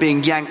 I am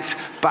being yanked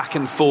back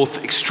and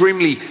forth,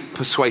 extremely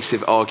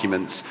persuasive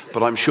arguments,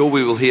 but I'm sure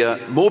we will hear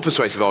more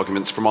persuasive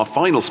arguments from our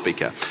final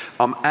speaker.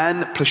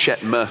 Anne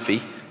Pleshette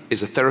Murphy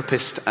is a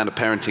therapist and a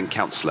parenting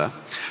counsellor.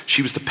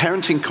 She was the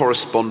parenting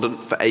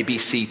correspondent for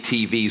ABC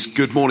TV's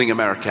Good Morning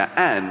America,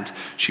 and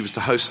she was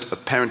the host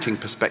of Parenting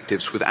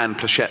Perspectives with Anne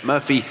Pleshette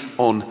Murphy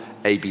on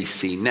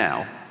ABC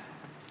Now.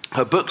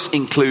 Her books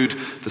include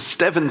the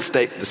 7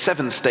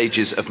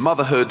 Stages of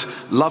Motherhood,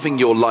 Loving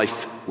Your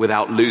Life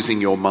Without Losing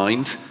Your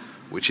Mind,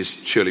 which is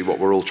surely what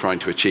we're all trying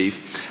to achieve.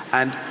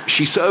 And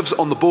she serves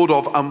on the board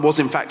of, and was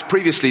in fact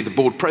previously the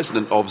board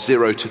president of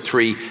 0 to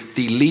 3,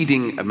 the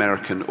leading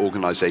American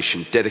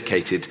organization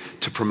dedicated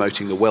to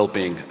promoting the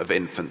well-being of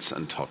infants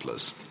and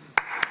toddlers.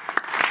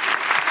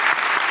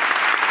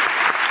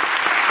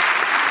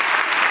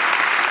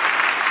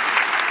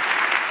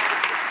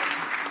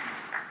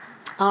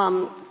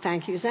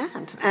 Thank you,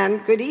 Zand,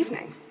 and good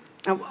evening.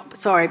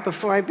 Sorry,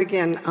 before I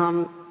begin,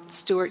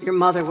 Stuart, your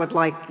mother would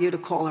like you to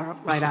call her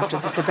right after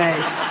the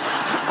debate.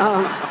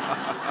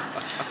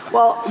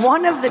 Well,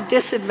 one of the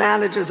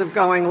disadvantages of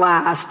going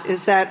last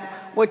is that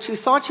what you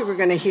thought you were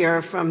going to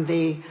hear from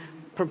the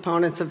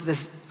proponents of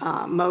this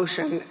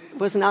motion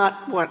was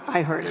not what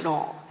I heard at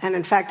all. And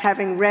in fact,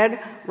 having read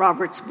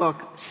Robert's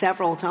book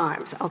several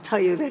times, I'll tell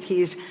you that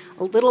he's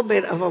a little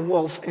bit of a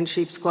wolf in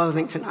sheep's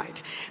clothing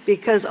tonight,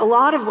 because a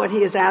lot of what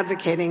he is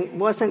advocating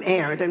wasn't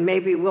aired, and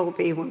maybe will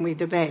be when we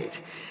debate.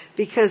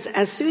 Because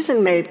as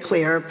Susan made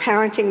clear,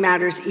 parenting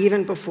matters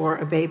even before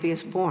a baby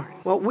is born.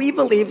 Well, we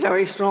believe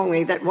very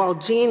strongly that while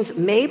genes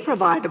may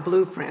provide a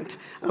blueprint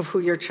of who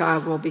your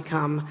child will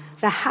become,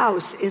 the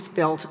house is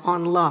built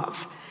on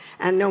love.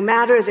 And no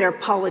matter their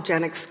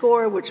polygenic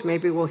score, which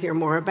maybe we'll hear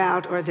more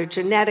about, or their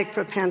genetic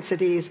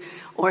propensities,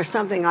 or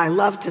something I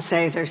love to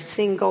say, their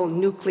single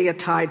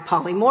nucleotide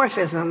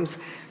polymorphisms,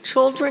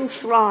 children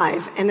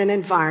thrive in an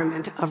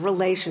environment of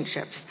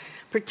relationships,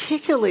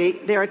 particularly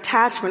their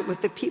attachment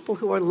with the people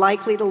who are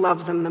likely to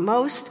love them the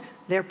most,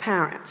 their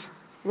parents.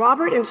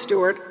 Robert and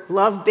Stuart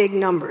love big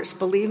numbers.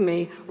 Believe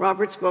me,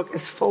 Robert's book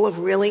is full of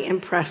really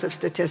impressive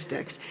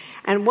statistics.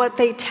 And what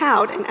they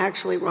tout, and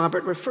actually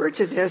Robert referred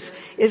to this,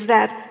 is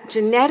that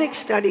genetic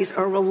studies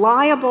are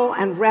reliable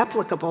and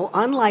replicable,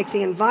 unlike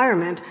the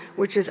environment,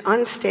 which is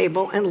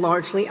unstable and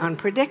largely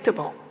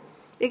unpredictable.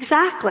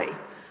 Exactly.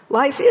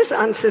 Life is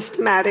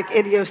unsystematic,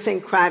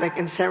 idiosyncratic,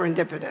 and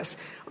serendipitous.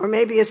 Or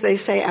maybe, as they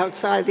say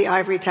outside the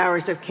ivory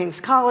towers of King's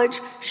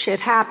College, shit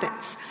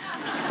happens.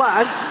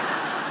 But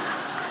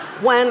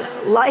when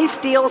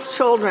life deals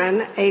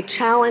children a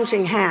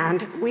challenging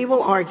hand, we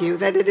will argue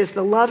that it is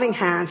the loving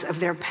hands of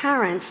their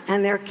parents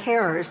and their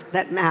carers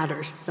that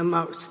matters the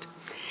most.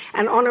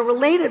 And on a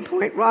related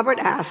point, Robert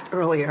asked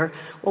earlier,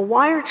 well,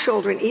 why are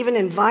children, even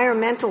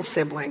environmental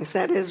siblings,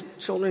 that is,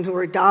 children who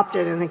are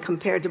adopted and then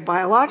compared to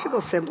biological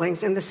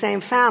siblings in the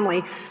same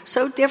family,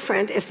 so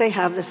different if they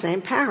have the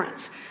same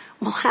parents?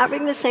 Well,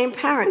 having the same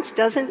parents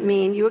doesn't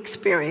mean you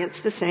experience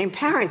the same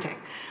parenting.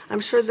 I'm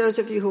sure those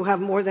of you who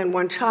have more than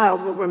one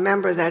child will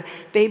remember that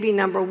baby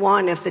number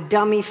 1, if the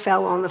dummy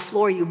fell on the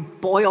floor, you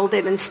boiled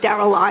it and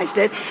sterilized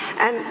it.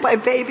 And by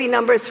baby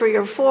number 3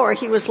 or 4,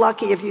 he was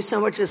lucky if you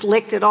so much as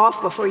licked it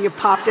off before you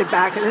popped it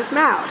back in his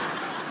mouth.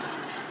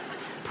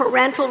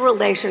 Parental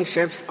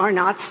relationships are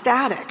not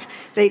static.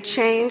 They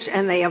change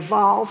and they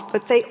evolve,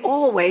 but they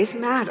always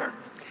matter.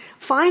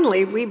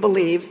 Finally,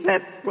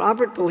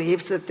 Robert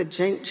believes that the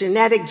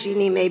genetic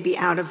genie may be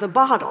out of the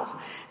bottle,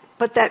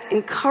 but that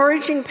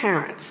encouraging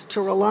parents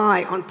to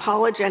rely on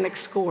polygenic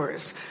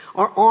scores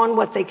or on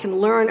what they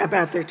can learn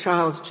about their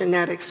child's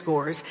genetic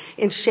scores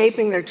in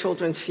shaping their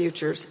children's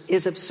futures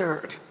is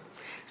absurd.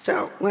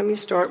 So let me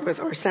start with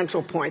our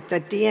central point,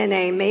 that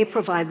DNA may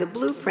provide the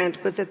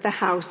blueprint, but that the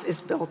house is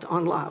built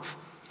on love.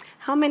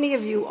 How many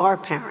of you are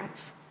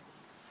parents?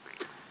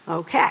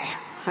 Okay,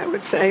 I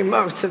would say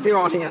most of the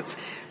audience.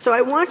 So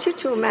I want you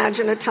to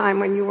imagine a time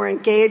when you were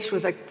engaged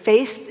with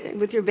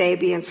your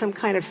baby in some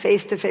kind of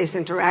face-to-face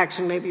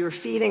interaction. Maybe you were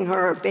feeding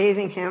her or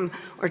bathing him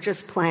or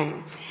just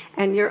playing.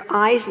 And your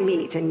eyes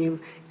meet and you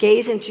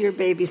gaze into your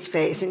baby's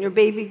face and your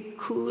baby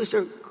coos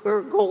or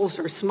gurgles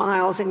or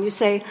smiles and you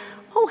say,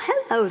 "Oh,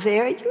 hello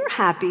there, you're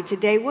happy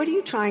today. What are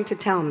you trying to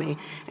tell me?"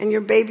 And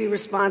your baby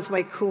responds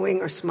by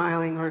cooing or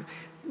smiling or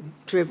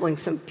dribbling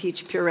some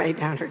peach puree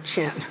down her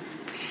chin.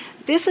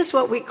 This is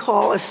what we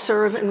call a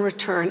serve and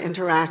return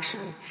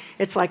interaction.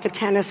 It's like a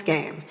tennis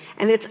game,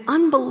 and it's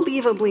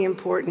unbelievably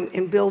important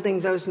in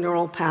building those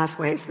neural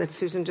pathways that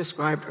Susan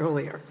described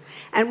earlier.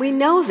 And we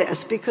know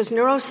this because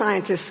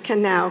neuroscientists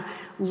can now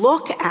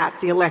look at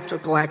the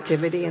electrical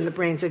activity in the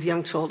brains of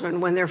young children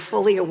when they're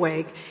fully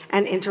awake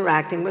and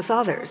interacting with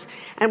others.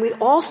 And we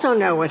also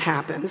know what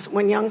happens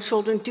when young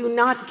children do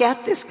not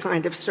get this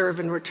kind of serve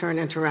and return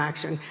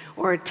interaction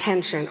or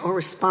attention or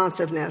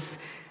responsiveness.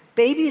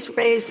 Babies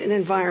raised in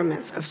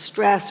environments of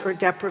stress or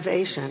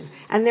deprivation,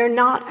 and they're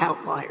not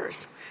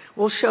outliers.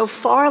 will show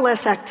far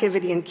less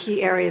activity in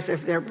key areas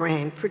of their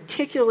brain,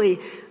 particularly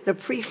the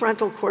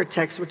prefrontal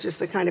cortex, which is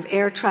the kind of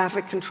air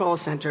traffic control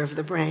center of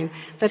the brain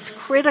that's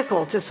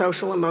critical to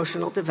social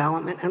emotional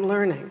development and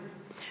learning.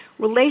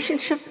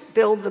 Relationships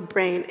build the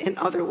brain in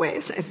other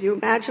ways. If you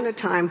imagine a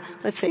time,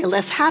 let's say a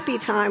less happy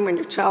time when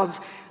your child's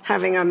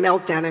having a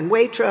meltdown in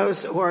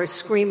Waitrose or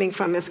screaming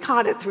from his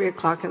cot at 3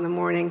 o'clock in the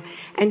morning,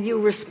 and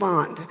you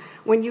respond.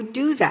 When you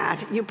do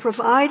that, you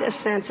provide a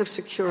sense of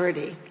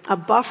security, a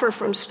buffer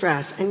from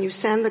stress, and you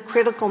send the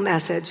critical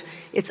message,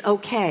 it's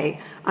okay,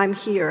 I'm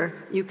here,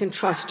 you can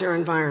trust your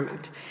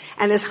environment.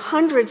 And as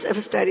hundreds of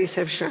studies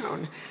have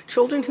shown,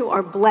 children who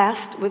are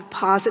blessed with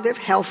positive,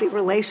 healthy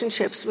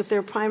relationships with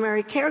their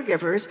primary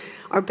caregivers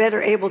are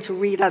better able to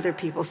read other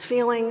people's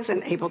feelings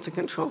and able to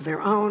control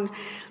their own.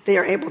 They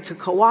are able to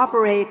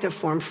cooperate, to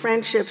form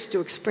friendships, to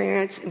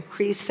experience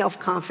increased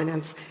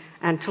self-confidence,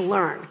 and to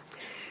learn.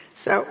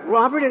 So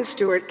Robert and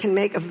Stewart can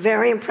make a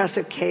very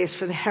impressive case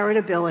for the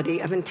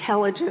heritability of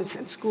intelligence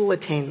and school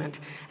attainment,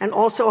 and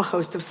also a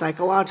host of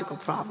psychological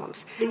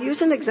problems. They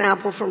use an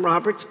example from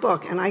Robert's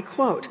book, and I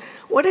quote,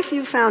 "What if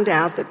you found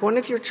out that one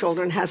of your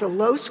children has a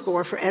low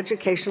score for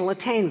educational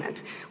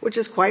attainment, which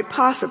is quite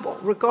possible,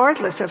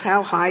 regardless of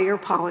how high your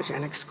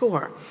polygenic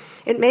score?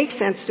 It makes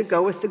sense to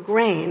go with the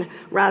grain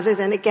rather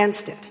than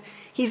against it.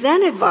 He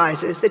then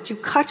advises that you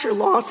cut your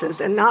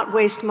losses and not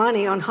waste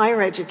money on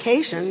higher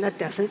education that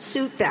doesn't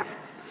suit them."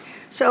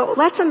 So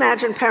let's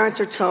imagine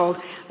parents are told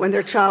when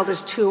their child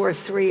is 2 or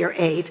 3 or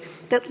 8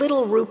 that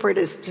little Rupert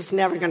is just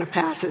never going to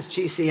pass his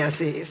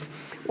GCSEs.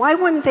 Why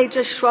wouldn't they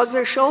just shrug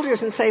their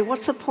shoulders and say,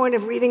 what's the point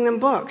of reading them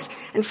books?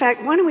 In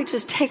fact, why don't we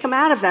just take him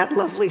out of that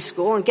lovely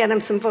school and get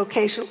him some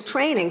vocational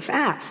training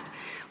fast?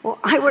 Well,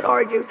 I would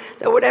argue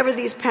that whatever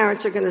these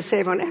parents are going to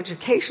save on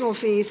educational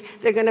fees,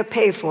 they're going to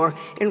pay for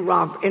in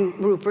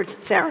Rupert's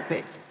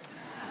therapy.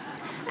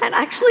 And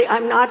actually,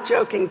 I'm not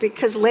joking,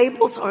 because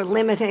labels are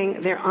limiting,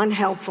 they're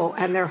unhelpful,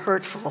 and they're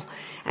hurtful.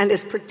 And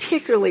it's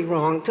particularly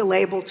wrong to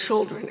label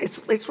children.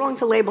 It's wrong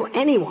to label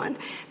anyone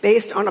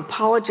based on a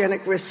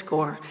polygenic risk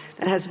score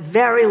that has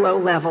very low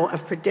level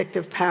of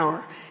predictive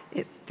power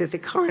that the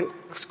current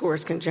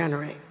scores can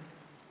generate.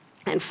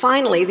 And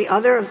finally, the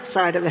other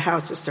side of the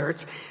house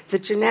asserts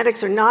that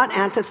genetics are not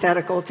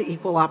antithetical to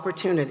equal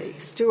opportunity.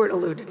 Stewart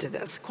alluded to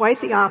this.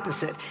 Quite the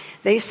opposite.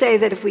 They say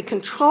that if we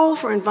control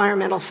for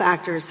environmental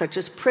factors such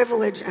as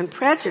privilege and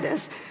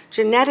prejudice,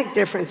 genetic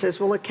differences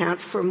will account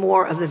for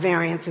more of the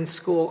variance in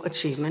school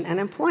achievement and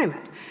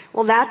employment.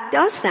 Well, that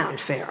does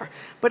sound fair.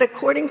 But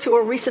according to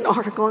a recent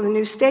article in the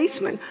New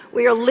Statesman,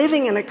 we are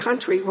living in a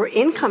country where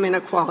income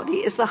inequality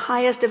is the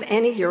highest of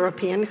any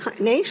European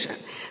nation.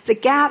 The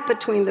gap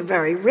between the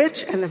very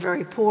rich and the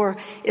very poor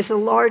is the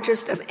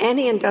largest of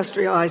any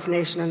industrialized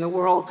nation in the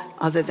world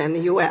other than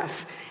the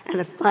U.S. And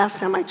the last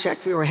time I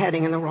checked, we were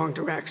heading in the wrong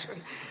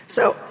direction.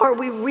 So are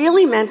we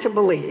really meant to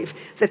believe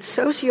that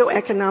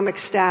socioeconomic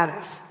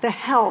status, the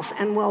health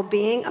and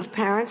well-being of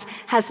parents,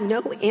 has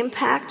no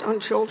impact on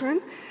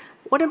children?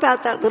 What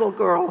about that little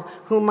girl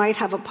who might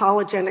have a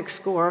polygenic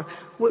score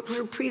which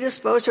would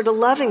predispose her to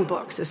loving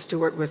books, as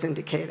Stewart was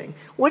indicating?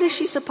 What is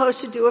she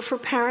supposed to do if her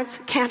parents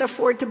can't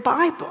afford to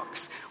buy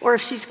books, or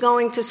if she's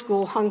going to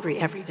school hungry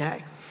every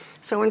day?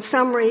 So in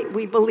summary,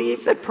 we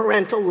believe that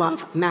parental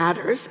love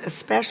matters,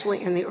 especially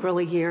in the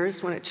early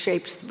years when it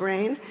shapes the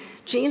brain.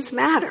 Genes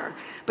matter,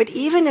 but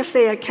even if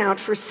they account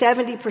for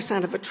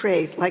 70% of a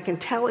trait, like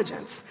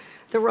intelligence,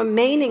 the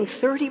remaining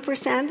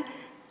 30%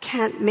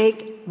 can't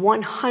make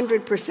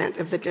 100%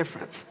 of the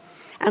difference.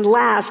 And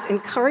last,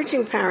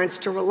 encouraging parents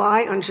to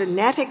rely on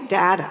genetic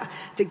data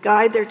to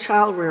guide their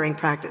child-rearing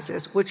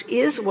practices, which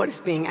is what is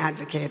being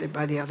advocated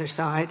by the other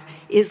side,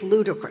 is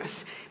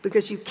ludicrous,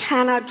 because you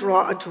cannot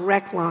draw a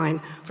direct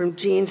line from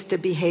genes to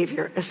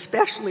behavior,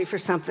 especially for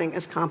something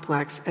as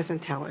complex as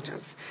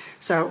intelligence.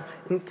 So,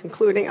 in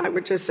concluding, I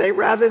would just say,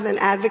 rather than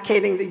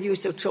advocating the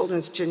use of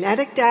children's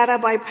genetic data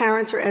by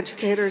parents or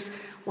educators,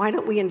 why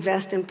don't we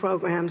invest in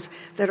programs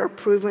that are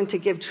proven to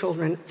give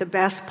children the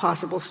best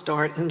possible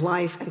start in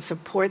life and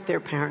support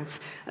their parents,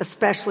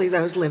 especially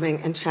those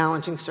living in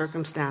challenging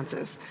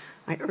circumstances?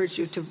 I urge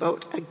you to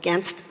vote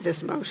against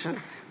this motion.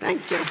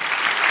 Thank you.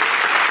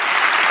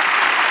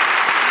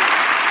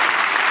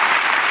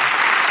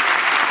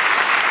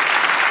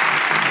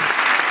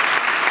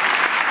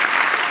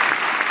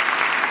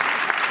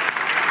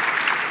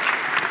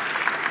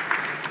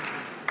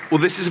 Well,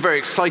 this is a very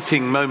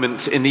exciting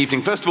moment in the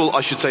evening. First of all,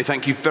 I should say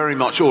thank you very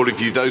much, all of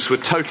you. Those were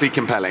totally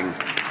compelling.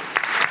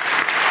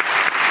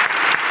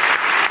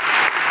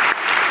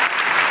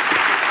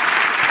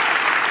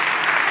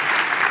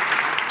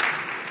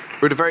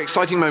 We're at a very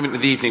exciting moment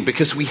in the evening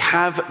because we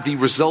have the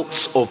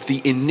results of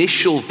the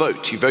initial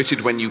vote. You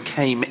voted when you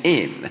came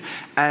in.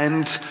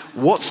 And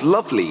what's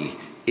lovely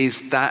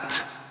is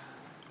that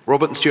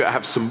Robert and Stewart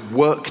have some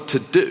work to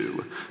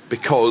do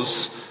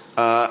because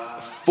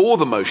for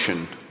the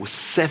motion was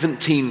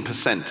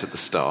 17% at the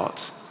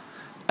start.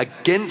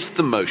 Against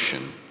the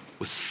motion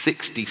was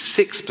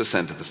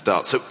 66% at the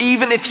start. So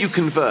even if you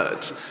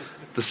convert,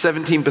 the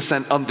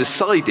 17%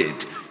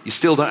 undecided, you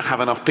still don't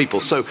have enough people.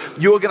 So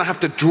you're going to have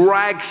to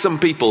drag some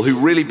people who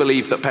really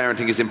believe that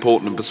parenting is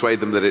important and persuade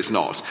them that it's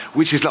not,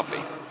 which is lovely.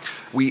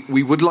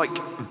 We would like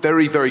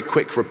very, very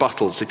quick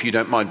rebuttals, if you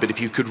don't mind, but if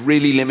you could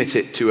really limit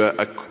it to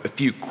a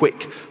few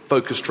quick,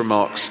 focused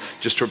remarks,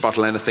 just to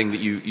rebuttal anything that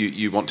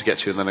you want to get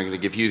to, and then I'm going to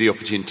give you the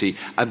opportunity,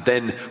 and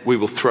then we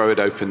will throw it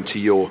open to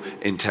your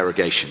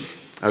interrogation.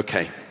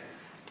 Okay.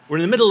 We're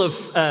in the middle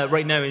of,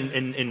 right now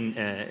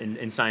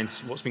in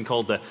science, what's been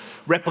called the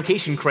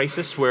replication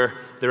crisis, where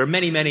there are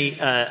many, many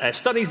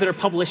studies that are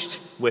published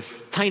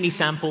with tiny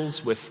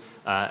samples, with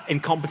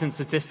incompetent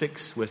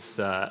statistics, with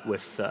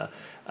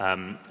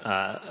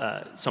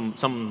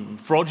some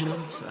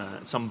fraudulent,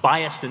 some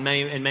biased in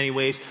many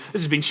ways.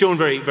 This has been shown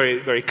very, very,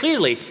 very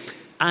clearly.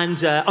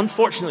 And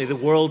unfortunately, the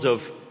world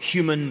of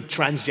human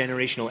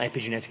transgenerational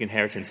epigenetic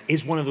inheritance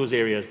is one of those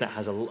areas that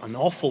has an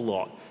awful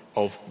lot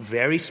of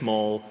very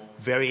small,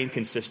 very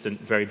inconsistent,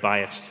 very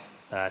biased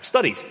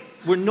studies.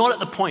 We're not at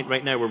the point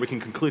right now where we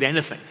can conclude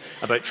anything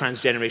about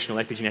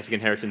transgenerational epigenetic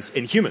inheritance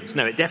in humans.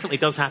 Now, it definitely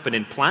does happen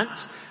in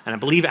plants, and I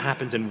believe it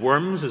happens in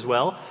worms as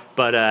well,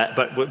 but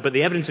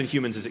the evidence in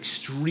humans is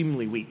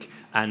extremely weak.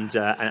 And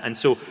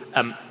so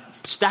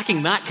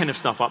stacking that kind of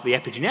stuff up, the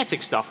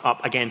epigenetic stuff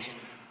up against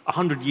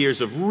 100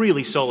 years of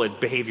really solid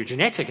behavior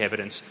genetic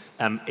evidence,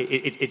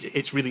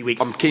 it's really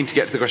weak. I'm keen to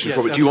get to the question, yes,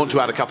 Robert. Do you want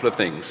to add a couple of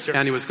things? Sure.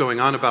 Annie was going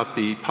on about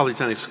the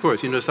polygenic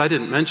scores. You notice I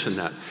didn't mention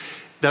that.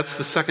 That's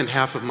the second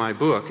half of my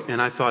book, and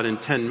I thought in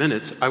 10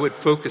 minutes I would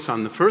focus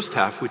on the first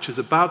half, which is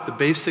about the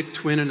basic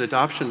twin and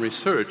adoption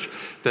research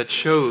that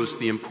shows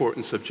the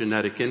importance of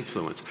genetic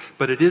influence.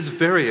 But it is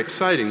very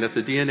exciting that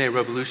the DNA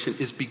revolution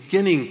is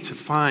beginning to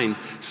find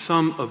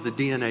some of the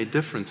DNA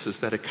differences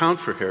that account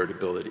for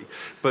heritability.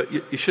 But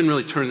you shouldn't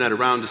really turn that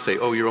around to say,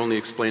 oh, you're only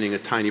explaining a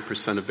tiny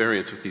percent of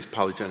variance with these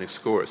polygenic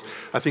scores.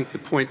 I think the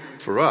point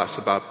for us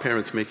about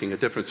parents making a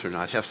difference or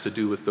not has to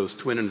do with those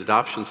twin and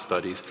adoption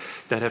studies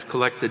that have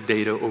collected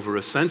data over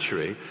a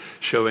century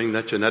showing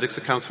that genetics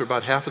accounts for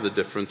about half of the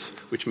difference,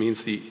 which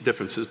means the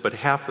differences, but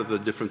half of the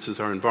differences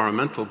are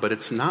environmental, but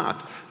it's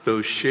not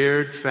those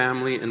shared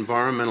family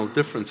environmental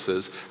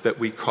differences that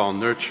we call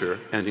nurture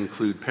and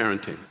include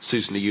parenting.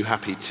 Susan, are you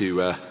happy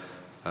to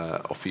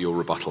offer your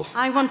rebuttal?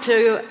 I want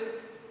to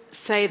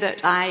say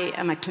that I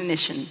am a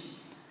clinician,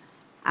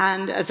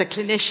 and as a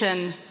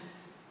clinician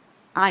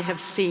I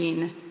have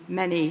seen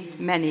many,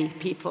 many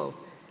people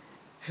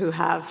who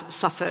have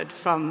suffered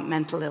from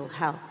mental ill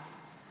health.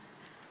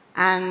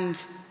 And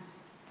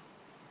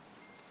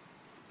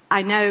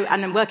I know,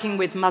 and I'm working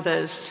with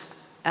mothers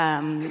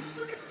in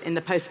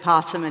the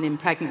postpartum and in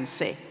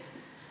pregnancy.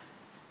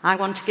 I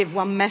want to give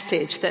one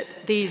message that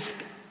these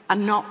are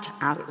not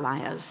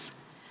outliers.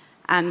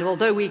 And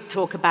although we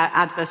talk about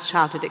adverse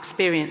childhood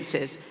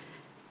experiences,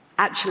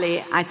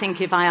 actually, I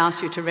think if I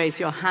asked you to raise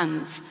your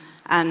hands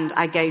and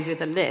I gave you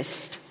the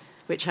list,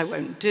 which I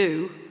won't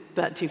do,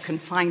 but you can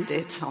find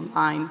it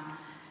online,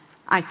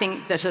 I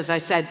think that, as I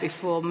said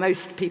before,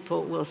 most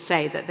people will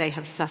say that they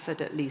have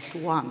suffered at least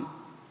one.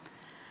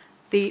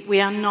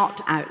 We are not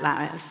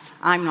outliers.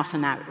 I'm not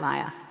an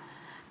outlier.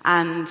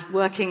 And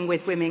working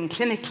with women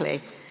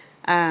clinically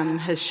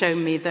has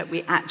shown me that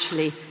we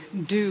actually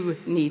do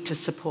need to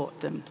support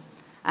them.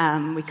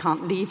 We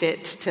can't leave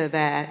it to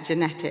their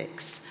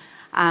genetics.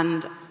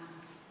 And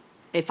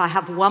if I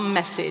have one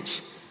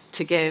message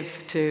to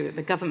give to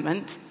the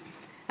government,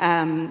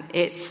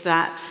 it's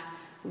that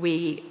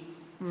we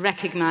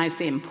recognize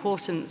the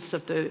importance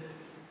of the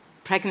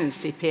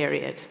pregnancy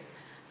period,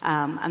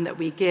 and that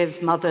we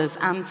give mothers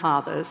and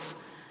fathers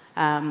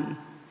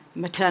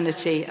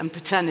maternity and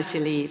paternity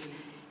leave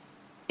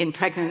in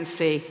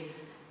pregnancy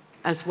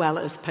as well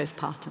as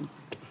postpartum.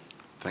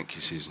 Thank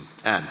you, Susan.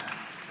 Anne?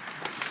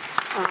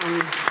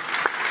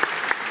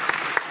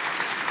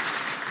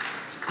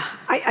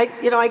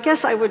 I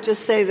guess I would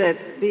just say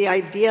that the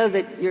idea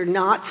that you're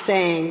not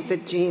saying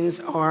that genes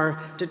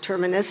are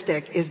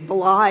deterministic is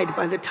belied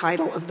by the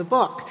title of the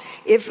book.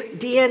 If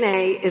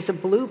DNA is a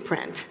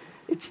blueprint,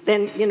 it's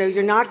then,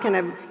 you're not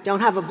don't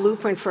have a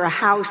blueprint for a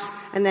house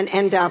and then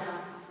end up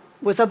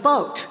with a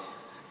boat.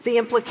 The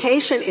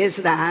implication is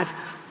that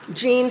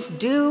genes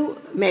do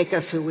make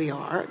us who we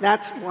are.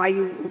 That's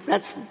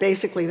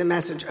basically the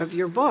message of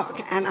your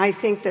book. And I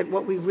think that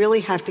what we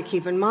really have to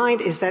keep in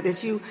mind is that,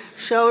 as you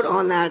showed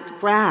on that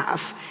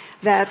graph,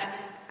 that,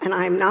 and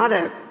I'm not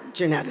a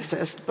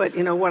geneticist, but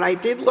what I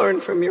did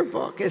learn from your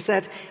book is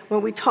that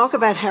when we talk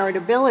about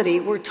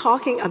heritability, we're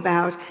talking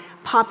about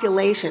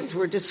populations.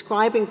 We're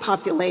describing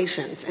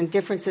populations and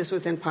differences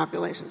within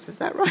populations. Is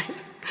that right?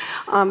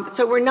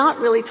 So we're not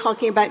really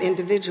talking about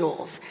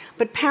individuals.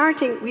 But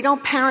parenting, we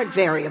don't parent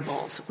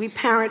variables. We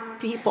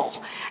parent people.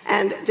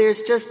 And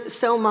there's just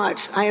so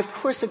much. I, of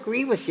course,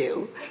 agree with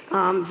you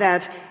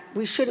that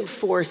we shouldn't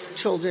force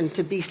children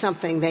to be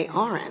something they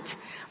aren't.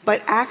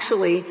 But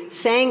actually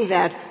saying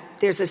that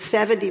there's a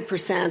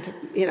 70%,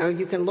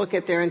 you can look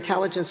at their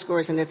intelligence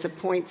scores and it's a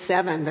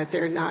 0.7 that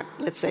they're not,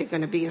 let's say,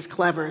 going to be as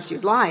clever as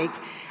you'd like.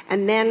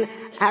 And then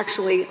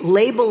actually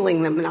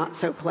labeling them not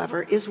so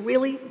clever is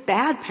really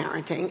bad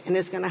parenting and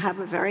is going to have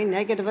a very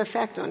negative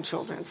effect on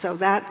children. So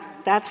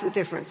that's the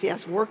difference.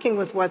 Yes, working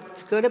with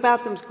what's good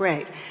about them is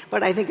great,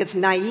 but I think it's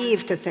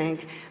naive to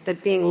think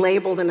that being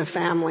labeled in a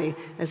family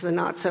as the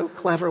not so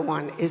clever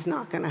one is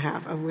not going to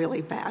have a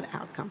really bad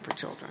outcome for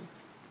children.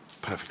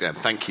 Perfect, Anne.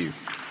 Thank you.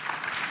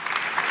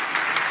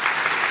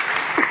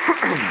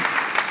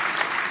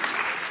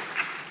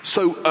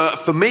 So,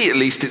 for me at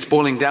least, it's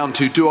boiling down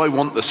to, do I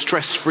want the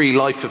stress-free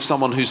life of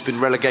someone who's been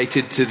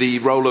relegated to the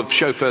role of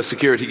chauffeur,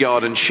 security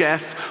guard and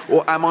chef,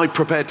 or am I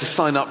prepared to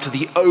sign up to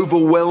the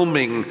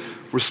overwhelming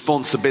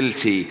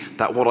responsibility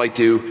that what I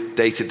do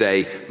day to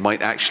day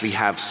might actually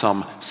have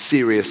some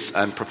serious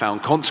and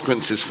profound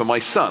consequences for my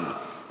son?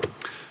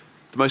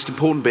 The most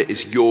important bit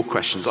is your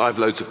questions. I have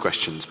loads of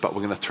questions, but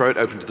we're going to throw it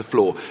open to the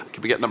floor.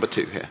 Can we get number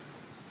 2 here?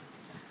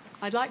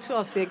 I'd like to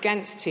ask the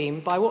against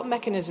team, by what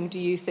mechanism do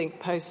you think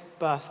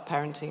post-birth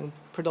parenting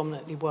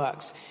predominantly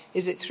works?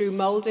 Is it through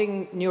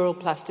moulding neural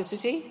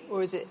plasticity,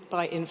 or is it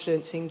by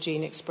influencing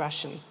gene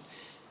expression?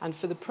 And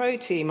for the pro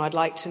team, I'd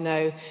like to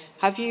know,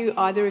 have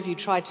either of you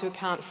tried to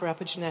account for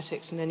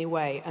epigenetics in any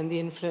way and the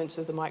influence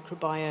of the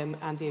microbiome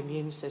and the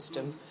immune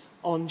system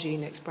on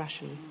gene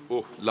expression?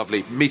 Oh,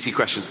 lovely. Meaty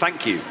questions.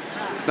 Thank you.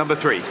 Number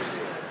 3.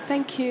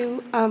 Thank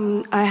you.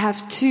 I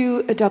have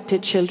 2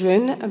 adopted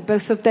children.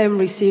 Both of them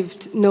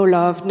received no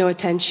love, no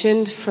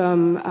attention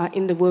from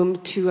in the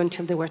womb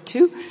until they were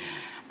 2.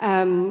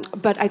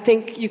 But I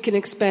think you can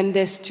expand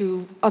this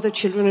to other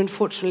children.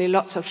 Unfortunately,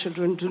 lots of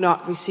children do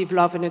not receive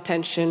love and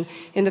attention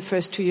in the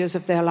first 2 years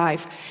of their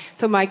life.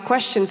 So my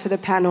question for the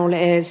panel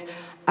is,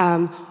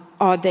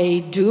 are they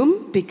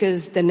doomed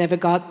because they never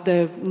got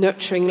the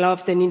nurturing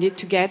love they needed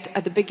to get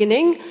at the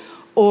beginning?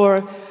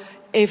 Or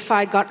if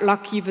I got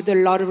lucky with the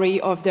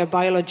lottery of their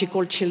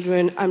biological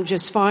children, I'm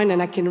just fine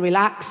and I can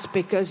relax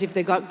because if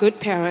they got good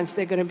parents,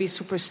 they're going to be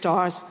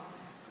superstars.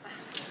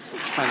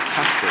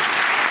 Fantastic.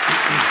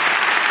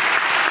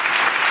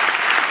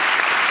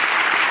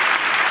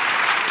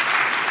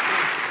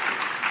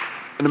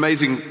 An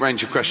amazing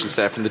range of questions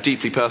there from the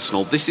deeply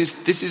personal. This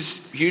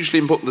is hugely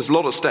important. There's a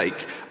lot at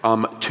stake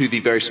to the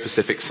very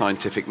specific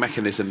scientific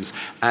mechanisms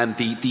and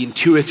the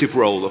intuitive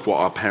role of what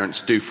our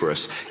parents do for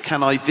us.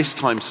 Can I this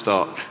time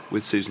start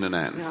with Susan and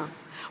Anne? Yeah.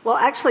 Well,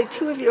 actually,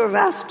 2 of you have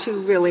asked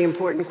 2 really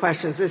important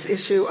questions. This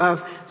issue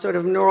of sort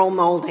of neural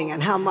molding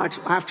and how much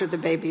after the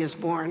baby is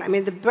born. I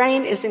mean, the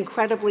brain is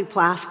incredibly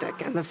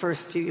plastic in the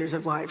first few years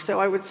of life.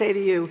 So I would say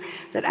to you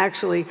that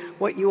actually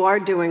what you are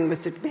doing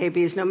with the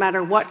babies, no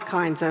matter what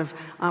kinds of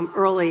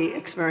early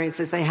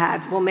experiences they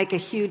had, will make a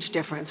huge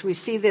difference. We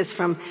see this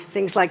from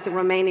things like the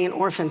Romanian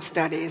orphan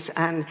studies.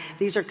 And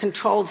these are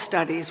controlled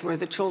studies where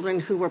the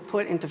children who were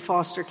put into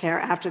foster care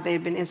after they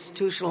had been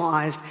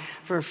institutionalized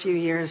for a few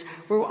years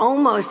were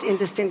almost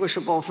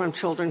indistinguishable from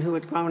children who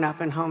had grown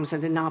up in homes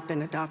that had not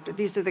been adopted.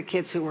 These are the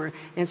kids who were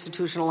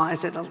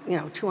institutionalized.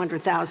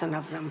 200,000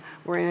 of them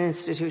were in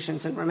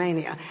institutions in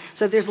Romania.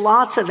 So there's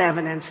lots of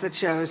evidence that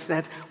shows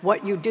that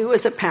what you do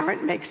as a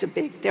parent makes a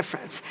big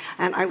difference.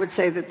 And I would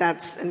say that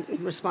that's in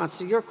response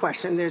to your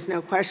question. There's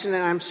no question,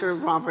 and I'm sure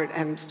Robert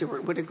and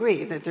Stuart would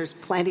agree, that there's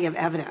plenty of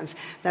evidence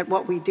that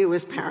what we do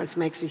as parents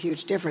makes a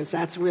huge difference.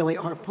 That's really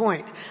our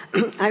point.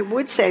 I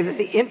would say that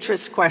the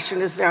interest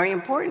question is very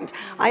important.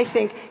 I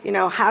think,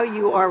 how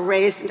you are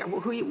raised,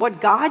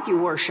 what God you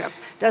worship,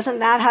 doesn't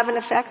that have an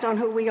effect on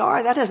who we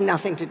are? That has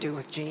nothing to do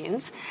with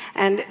genes.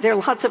 And there are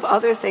lots of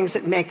other things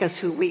that make us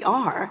who we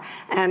are,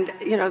 and,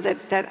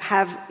 that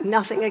have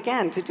nothing,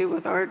 again, to do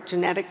with our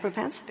genetic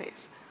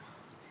propensities.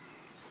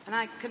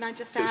 And can I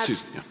just add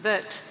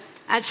that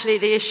actually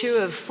the issue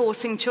of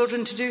forcing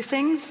children to do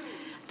things,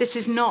 this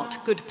is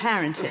not good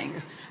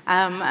parenting.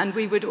 And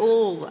we would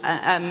all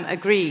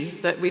agree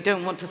that we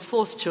don't want to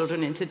force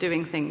children into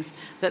doing things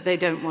that they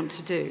don't want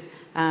to do.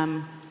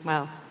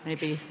 Well,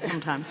 maybe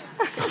sometimes.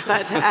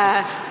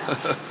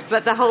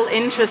 But the whole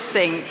interest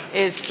thing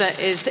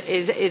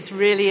is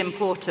really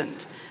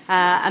important.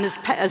 And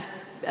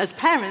as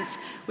parents,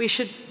 we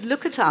should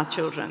look at our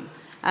children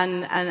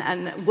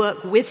and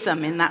work with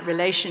them in that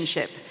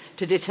relationship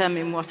to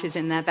determine what is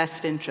in their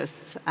best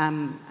interests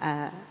and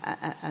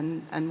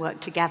work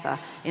together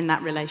in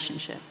that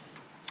relationship.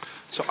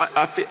 So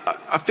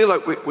I feel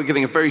like we're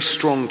getting a very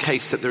strong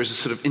case that there is a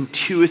sort of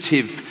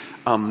intuitive,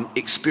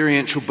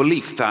 experiential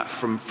belief that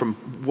from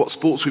what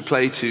sports we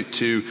play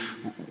to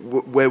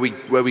where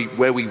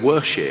we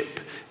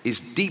worship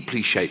is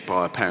deeply shaped by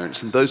our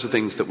parents, and those are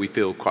things that we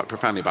feel quite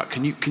profoundly about.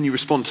 Can you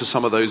respond to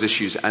some of those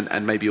issues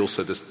and maybe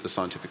also the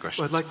scientific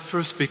questions? Well, I'd like to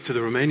first speak to the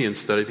Romanian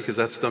study because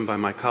that's done by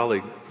my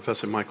colleague,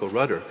 Professor Michael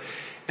Rudder,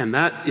 and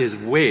that is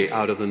way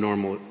out of the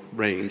normal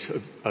range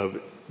of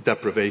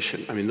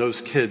deprivation. I mean,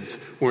 those kids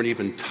weren't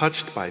even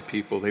touched by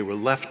people. They were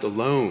left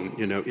alone,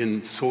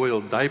 in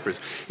soiled diapers.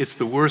 It's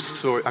the worst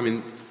story. I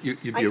mean,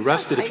 you'd be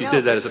arrested if you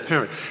did that as a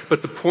parent.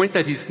 But the point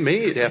that he's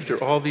made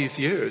after all these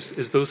years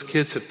is those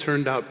kids have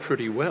turned out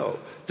pretty well,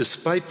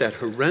 despite that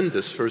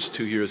horrendous first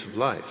 2 years of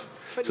life.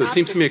 So it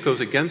seems to me it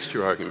goes against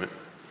your argument.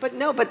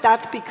 But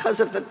that's because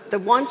of the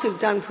ones who've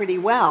done pretty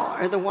well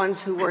are the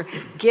ones who were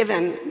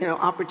given,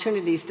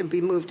 opportunities to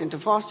be moved into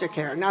foster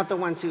care, not the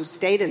ones who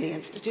stayed in the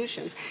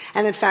institutions.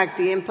 And in fact,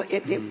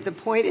 the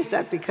point is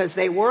that because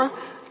they were,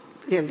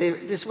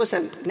 this was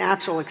a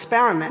natural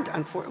experiment.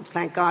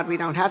 Thank God we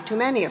don't have too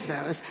many of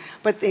those.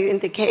 But the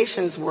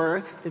indications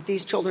were that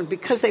these children,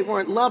 because they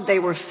weren't loved, they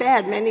were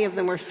fed. Many of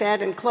them were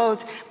fed and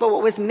clothed. But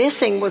what was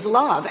missing was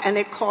love, and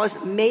it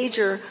caused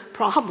major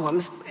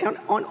problems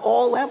on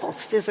all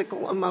levels: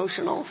 physical,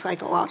 emotional,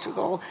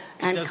 psychological,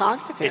 and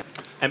cognitive.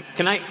 Yeah.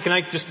 Can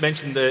I just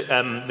mention the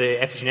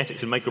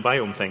epigenetics and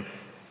microbiome thing?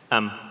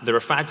 There are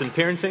fads in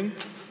parenting,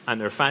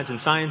 and there are fads in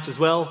science as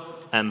well.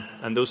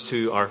 And those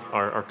two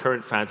are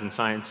current fads in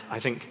science. I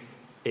think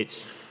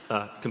it's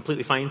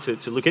completely fine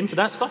to look into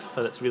that stuff.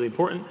 That's really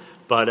important.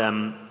 But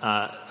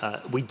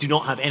we do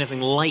not have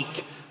anything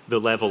like the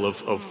level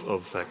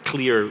of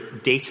clear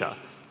data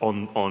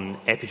on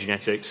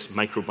epigenetics,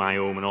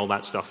 microbiome, and all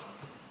that stuff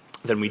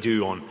than we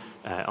do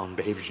on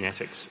behavior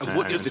genetics.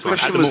 The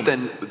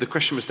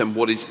question was then,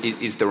 what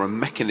is there a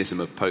mechanism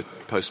of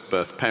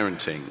post-birth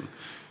parenting?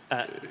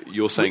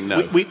 You're saying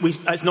no.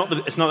 It's not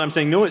that I'm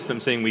saying no, it's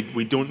them saying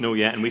we don't know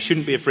yet, and we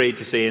shouldn't be afraid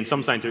to say in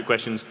some scientific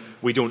questions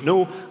we don't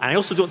know. And I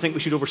also don't think we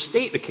should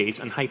overstate the case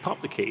and hype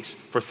up the case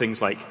for things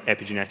like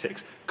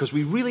epigenetics, because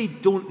we really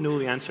don't know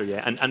the answer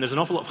yet. And there's an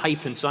awful lot of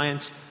hype in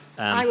science.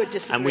 I would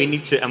disagree. And we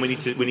need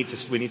to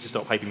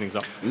stop hyping things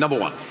up. Number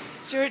one.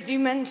 Stuart, you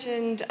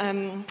mentioned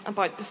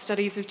about the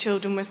studies of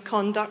children with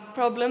conduct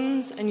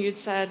problems, and you'd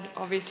said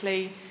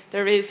obviously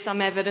there is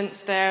some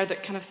evidence there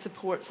that kind of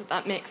supports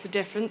that makes a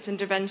difference,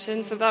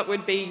 intervention. So that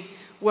would be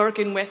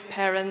working with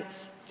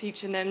parents,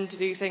 teaching them to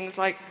do things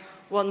like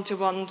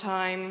one-to-one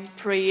time,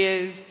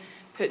 prayers,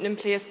 putting in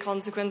place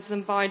consequences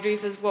and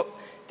boundaries as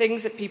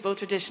things that people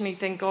traditionally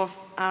think of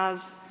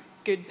as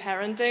good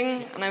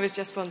parenting. And I was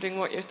just wondering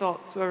what your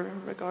thoughts were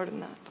regarding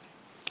that.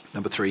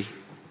 Number three.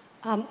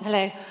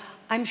 Hello.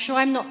 I'm sure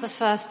I'm not the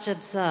first to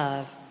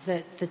observe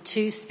that the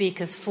two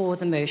speakers for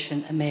the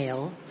motion are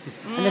male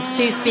and the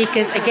two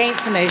speakers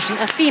against the motion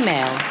are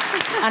female.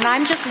 And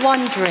I'm just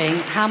wondering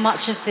how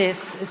much of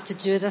this is to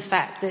do with the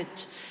fact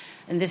that,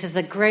 and this is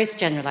a gross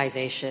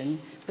generalization,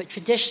 but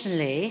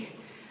traditionally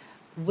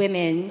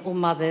women or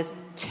mothers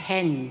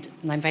tend,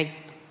 and I'm very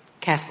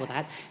careful with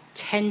that,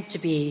 tend to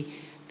be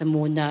the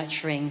more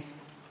nurturing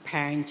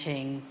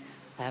parenting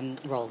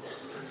roles.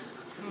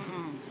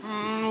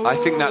 I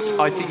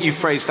think you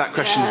phrased that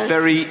question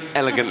very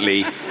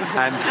elegantly,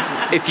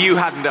 and if you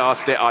hadn't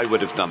asked it, I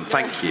would have done.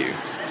 Thank you.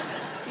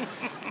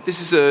 This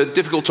is a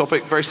difficult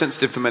topic, very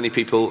sensitive for many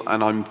people,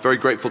 and I'm very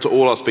grateful to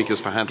all our speakers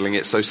for handling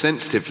it so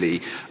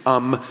sensitively.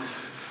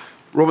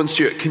 Robin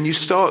Stewart, can you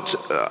start?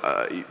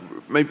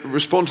 Maybe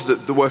respond to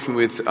the working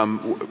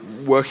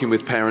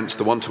with parents,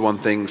 the one-to-one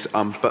things,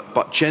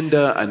 but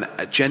gender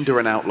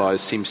and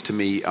outliers seems to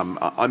me.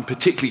 I'm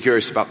particularly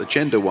curious about the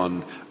gender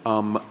one.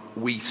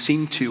 We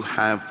seem to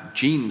have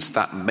genes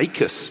that make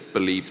us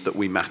believe that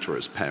we matter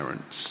as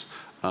parents,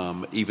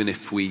 even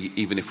if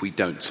we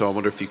don't. So I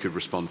wonder if you could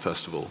respond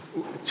first of all.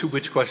 To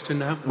which question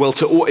now? Well,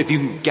 if you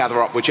can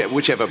gather up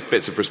whichever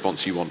bits of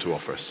response you want to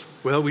offer us.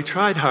 Well, we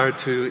tried hard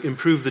to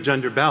improve the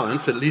gender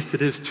balance. At least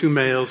it is 2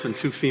 males and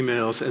 2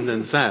 females, and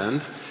then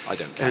Zand. I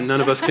don't care. And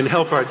none of us can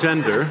help our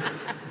gender.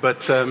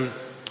 But I'm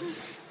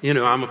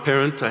a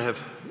parent. I have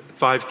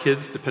 5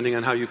 kids, depending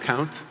on how you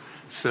count.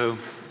 So.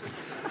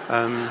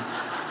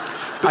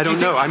 I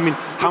don't know. I mean,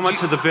 how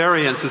much of the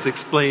variance is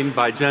explained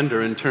by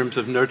gender in terms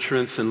of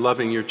nurturance and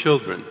loving your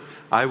children?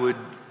 I would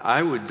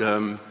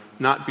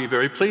not be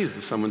very pleased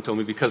if someone told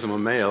me because I'm a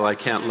male I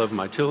can't love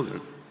my children.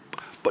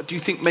 But do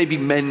you think maybe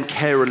men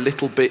care a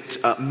little bit?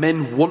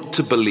 Men want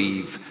to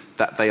believe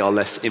that they are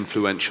less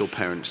influential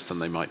parents than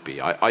they might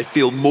be. I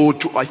feel more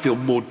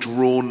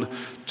drawn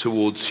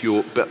towards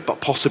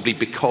but possibly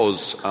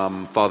because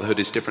fatherhood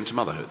is different to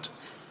motherhood.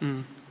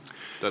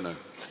 Don't know.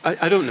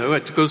 I don't know.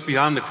 It goes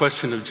beyond the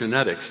question of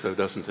genetics, though,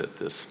 doesn't it?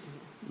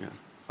 Yeah.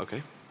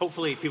 Okay.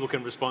 Hopefully, people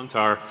can respond to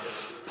our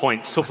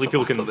points. Hopefully,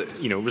 people can,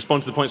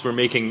 respond to the points we're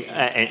making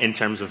in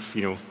terms of,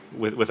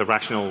 with a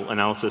rational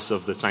analysis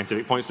of the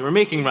scientific points that we're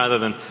making, rather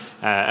than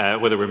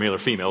whether we're male or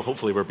female.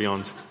 Hopefully, we're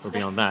beyond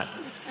that.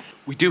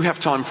 We do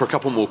have time for a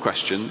couple more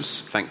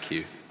questions. Thank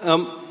you.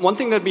 One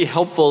thing that'd be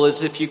helpful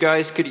is if you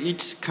guys could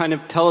each kind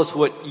of tell us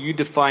what you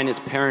define as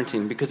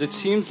parenting, because it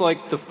seems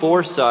like the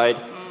for side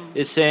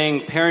is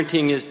saying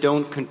parenting is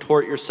don't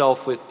contort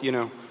yourself with,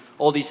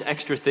 all these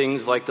extra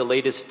things like the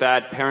latest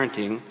fad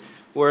parenting,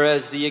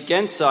 whereas the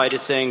against side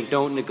is saying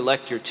don't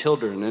neglect your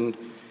children. And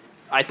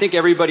I think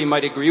everybody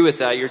might agree with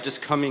that.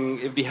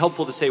 It'd be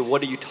helpful to say,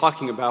 what are you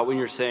talking about when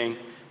you're saying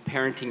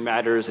parenting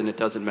matters and it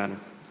doesn't matter?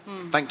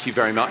 Thank you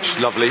very much.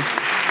 Lovely.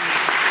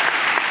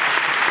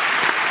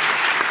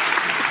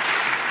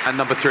 And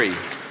number 3.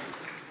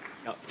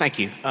 Thank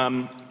you.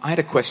 I had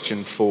a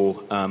question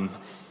for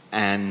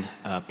Anne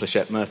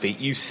Plachette-Murphy.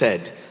 You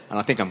said, and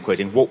I think I'm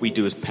quoting, what we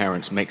do as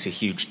parents makes a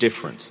huge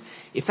difference.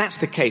 If that's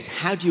the case,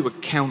 how do you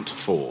account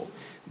for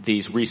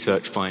these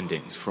research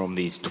findings from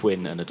these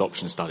twin and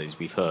adoption studies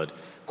we've heard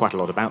quite a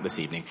lot about this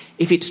evening?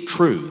 If it's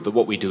true that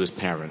what we do as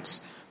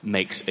parents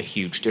makes a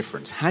huge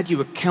difference, how do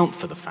you account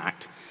for the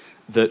fact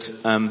that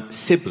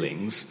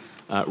siblings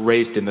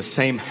raised in the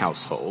same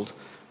household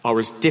are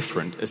as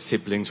different as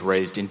siblings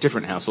raised in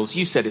different households?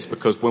 You said it's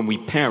because when we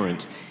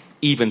parent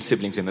even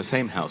siblings in the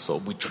same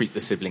household, we treat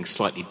the siblings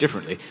slightly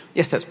differently.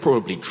 Yes, that's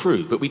probably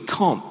true, but we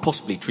can't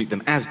possibly treat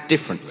them as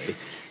differently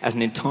as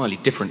an entirely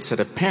different set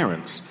of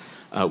parents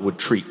would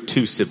treat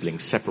two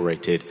siblings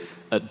separated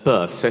at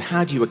birth. So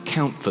how do you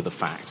account for the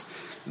fact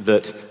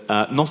that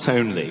not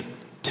only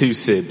two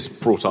sibs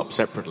brought up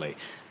separately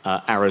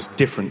are as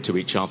different to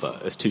each other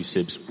as two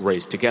sibs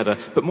raised together,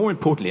 but more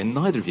importantly, and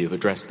neither of you have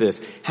addressed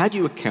this, how do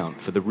you account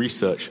for the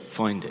research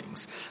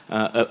findings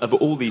of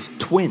all these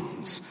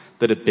twins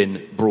that have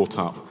been brought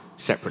up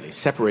separately,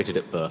 separated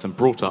at birth and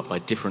brought up by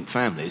different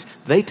families?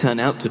 They turn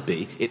out to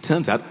be, it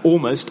turns out,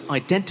 almost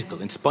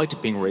identical in spite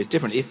of being raised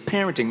differently. If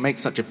parenting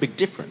makes such a big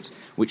difference,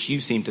 which you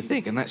seem to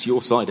think, and that's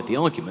your side of the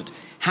argument,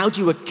 how do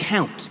you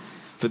account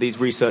for these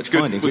research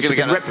findings which have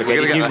been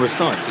replicated numerous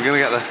times? We're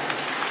going to get there.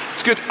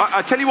 It's good.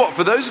 I tell you what,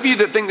 for those of you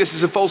that think this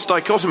is a false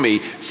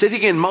dichotomy,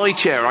 sitting in my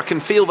chair, I can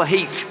feel the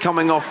heat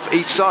coming off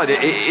each side.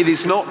 It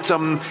is not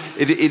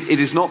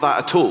that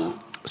at all.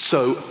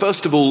 So,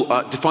 first of all,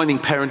 defining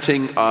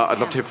parenting, I'd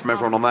love to hear from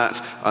everyone on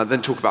that,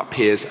 then talk about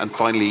peers, and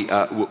finally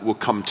we'll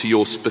come to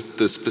your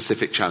the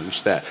specific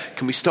challenge there.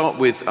 Can we start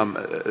with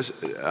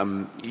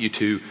you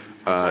two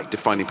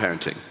defining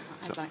parenting?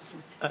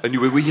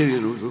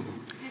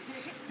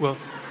 Well,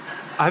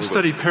 I've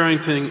studied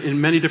parenting in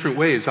many different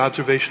ways,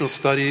 observational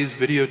studies,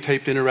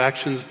 videotaped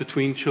interactions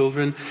between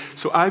children.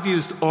 So I've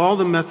used all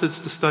the methods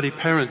to study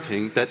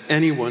parenting that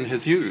anyone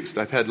has used.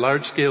 I've had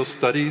large-scale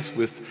studies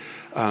with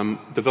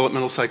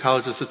developmental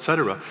psychologists,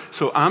 etc.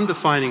 So I'm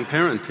defining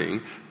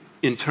parenting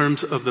in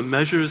terms of the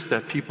measures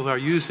that people are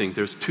using.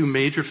 There's two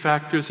major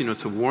factors.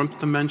 It's a warmth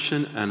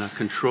dimension and a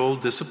control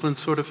discipline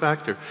sort of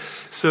factor.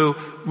 So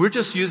we're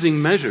just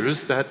using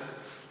measures that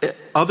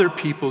other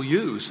people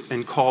use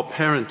and call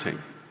parenting.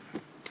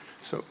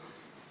 So,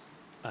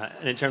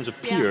 and in terms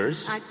of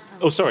peers...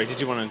 sorry,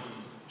 did you want to...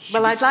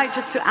 Well, I'd like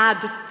just to add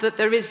that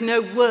there is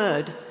no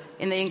word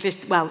in the English...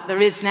 Well,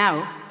 there is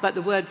now, but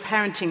the word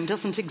parenting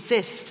doesn't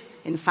exist.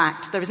 In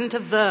fact, there isn't a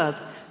verb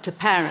to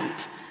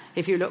parent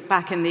if you look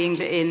back in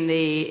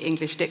the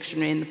English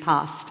dictionary in the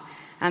past.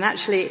 And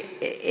actually,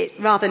 it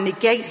rather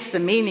negates the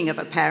meaning of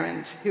a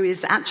parent, who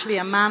is actually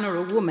a man or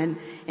a woman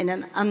in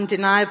an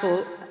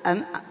undeniable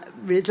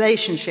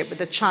relationship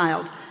with a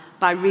child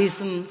by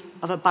reason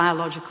of a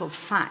biological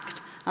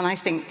fact. And I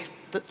think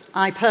that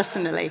I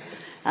personally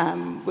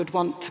would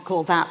want to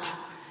call that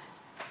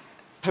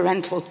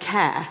parental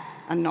care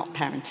and not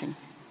parenting.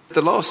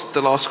 The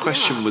last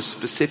question was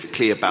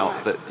specifically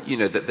about that.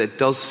 That there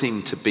does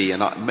seem to be,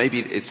 and maybe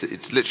it's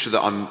literature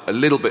that I'm a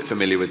little bit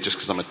familiar with, just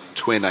because I'm a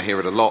twin. I hear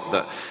it a lot.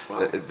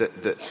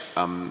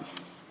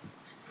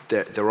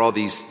 There are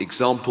these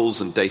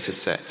examples and data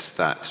sets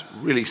that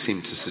really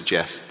seem to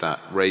suggest that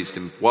raised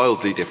in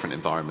wildly different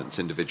environments,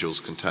 individuals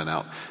can turn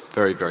out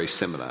very, very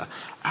similar.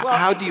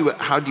 How do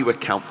you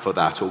account for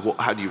that, or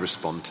how do you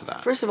respond to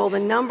that? First of all,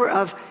 the number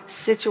of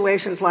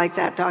situations like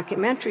that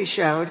documentary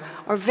showed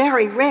are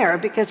very rare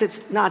because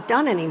it's not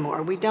done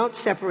anymore. We don't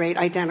separate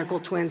identical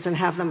twins and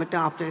have them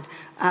adopted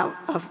out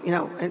of,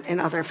 in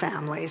other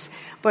families.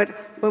 But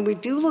when we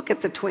do look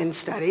at the twin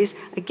studies,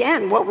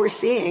 again, what we're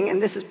seeing,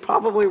 and this is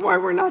probably why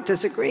we're not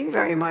disagreeing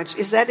very much,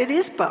 is that it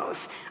is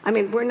both. I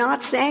mean, we're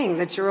not saying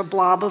that you're a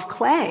blob of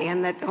clay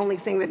and that the only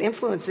thing that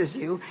influences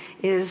you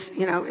is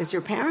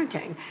your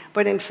parenting.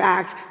 But in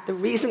fact, the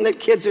reason that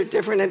kids are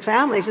different in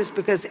families is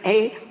because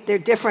A, they're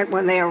different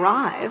when they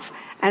arrive,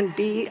 and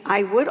B,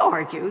 I would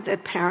argue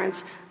that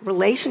parents'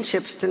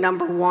 relationships to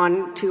number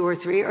 1, 2, or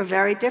 3 are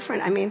very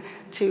different. I mean,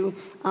 to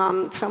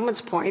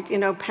someone's point,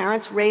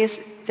 parents raise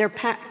their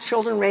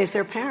children raise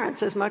their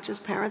parents as much as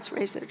parents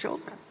raise their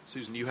children.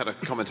 Susan, you had a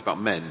comment about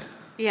men.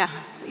 Yeah.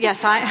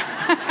 Yes,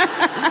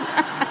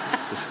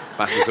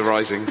 Matters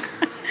arising.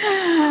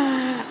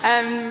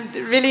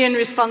 Really in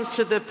response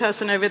to the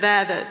person over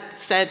there that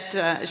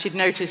said she'd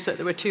noticed that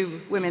there were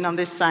 2 women on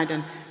this side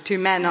and 2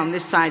 men on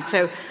this side.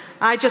 So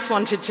I just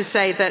wanted to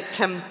say that,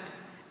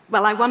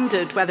 I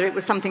wondered whether it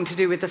was something to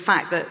do with the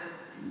fact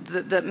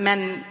that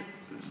men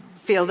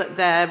feel that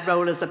their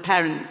role as a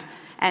parent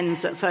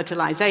ends at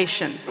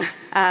fertilization.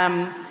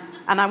 And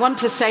I want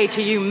to say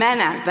to you men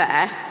out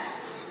there,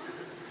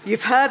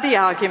 you've heard the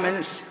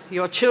arguments.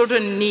 Your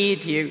children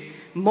need you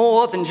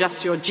more than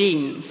just your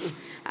genes.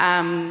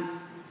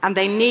 And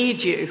they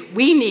need you.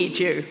 We need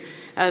you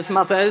as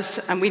mothers,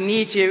 and we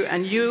need you,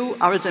 and you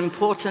are as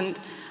important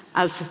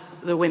as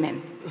the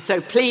women. So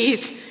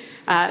please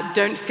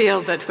don't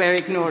feel that we're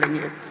ignoring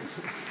you.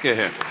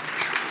 Yeah.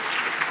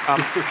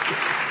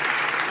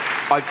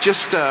 I've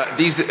just,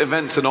 these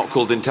events are not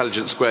called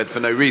Intelligence Squared for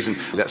no reason.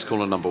 Let's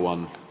call on number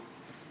one.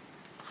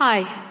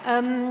 Hi.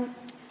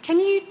 Can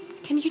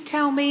you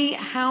tell me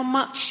how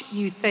much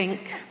you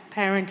think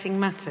parenting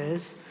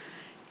matters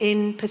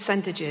in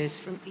percentages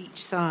from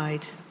each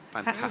side?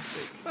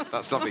 Fantastic.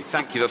 That's lovely.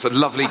 Thank you. That's a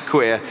lovely,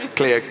 clear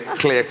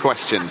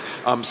question.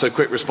 So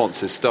quick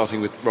responses,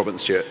 starting with Robert and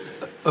Stuart.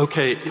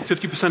 Okay,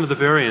 50% of the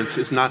variance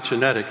is not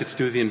genetic, it's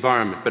due to the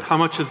environment. But how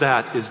much of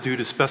that is due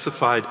to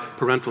specified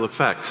parental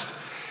effects?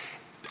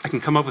 I can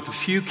come up with a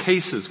few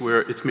cases where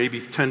it's maybe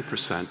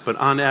 10%, but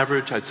on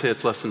average, I'd say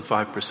it's less than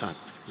 5%.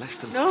 Less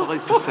than 5%?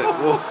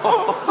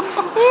 Whoa.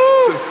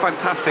 It's a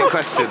fantastic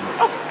question.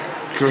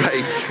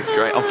 Great.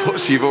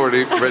 Unfortunately, you've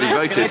already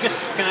voted.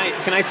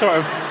 Can I sort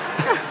of...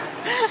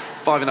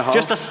 5.5.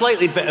 Just a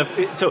slightly bit of...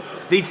 So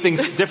these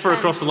things differ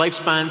across the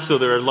lifespan, so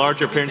there are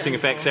larger parenting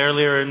effects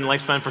earlier in the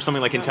lifespan for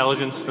something like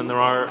intelligence than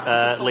there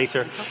are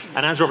later.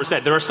 And as Robert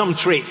said, there are some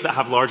traits that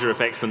have larger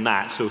effects than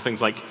that. So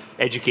things like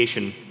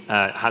education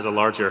has a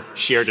larger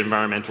shared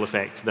environmental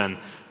effect than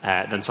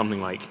something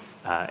like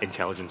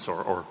intelligence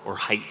or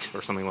height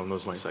or something along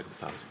those lines.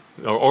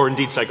 Psychopathology. Or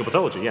indeed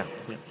psychopathology, yeah.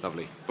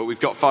 Lovely. But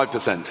we've got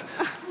 5%.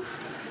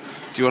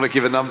 Do you want to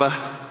give a number?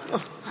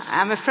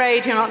 I'm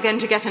afraid you're not going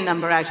to get a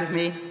number out of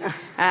me.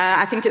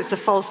 I think it's a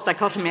false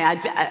dichotomy.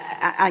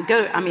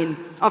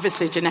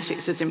 Obviously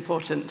genetics is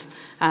important,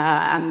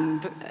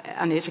 and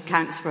it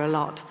accounts for a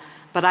lot.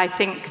 But I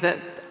think that,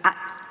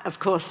 of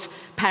course,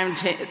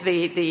 parenting,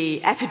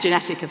 the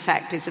epigenetic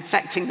effect is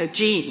affecting the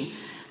gene.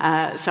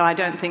 So I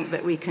don't think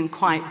that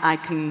I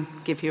can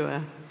give you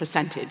a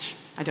percentage.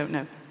 I don't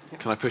know.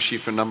 Can I push you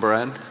for a number,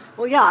 Anne?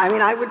 Well, yeah,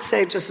 I would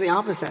say just the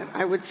opposite.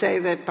 I would say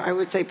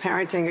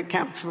parenting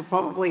accounts for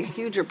probably a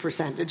huger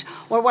percentage.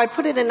 Or I'd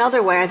put it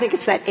another way, I think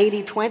it's that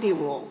 80-20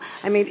 rule.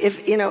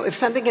 If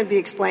something can be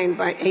explained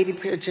by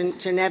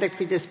genetic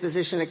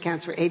predisposition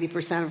accounts for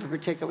 80% of a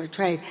particular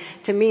trait,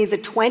 to me the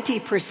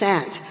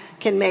 20%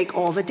 can make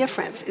all the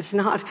difference. It's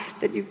not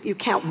that you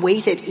can't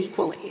weight it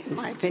equally, in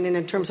my opinion,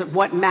 in terms of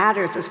what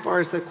matters as far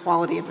as the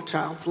quality of a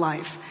child's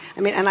life.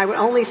 And I would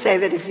only say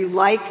that if you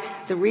like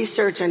the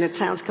research and it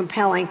sounds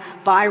compelling,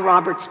 buy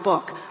Robert's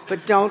book,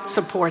 but don't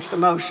support the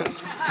motion. Great.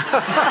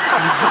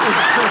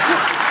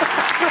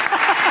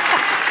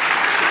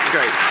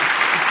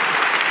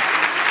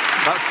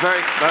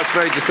 That's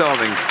very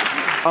disarming.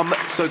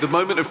 So the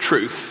moment of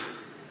truth.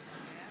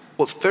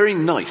 What's very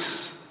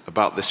nice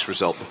about this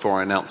result before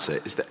I announce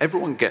it is that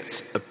everyone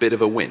gets a bit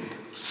of a win.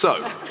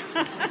 So,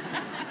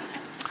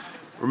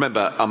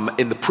 remember,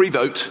 in the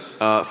pre-vote,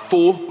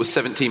 for was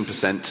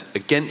 17%,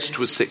 against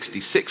was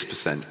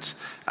 66%,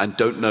 and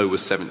don't know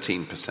was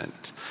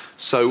 17%.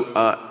 So,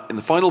 in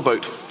the final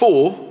vote,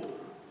 for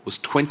was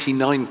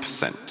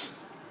 29%.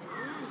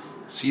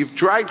 So you've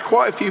dragged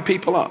quite a few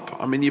people up.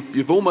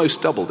 You've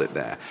almost doubled it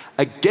there.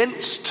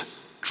 Against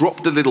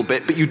dropped a little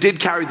bit, but you did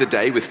carry the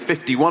day with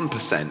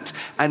 51%.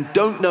 And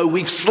don't know,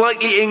 we've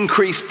slightly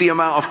increased the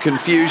amount of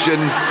confusion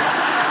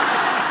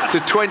to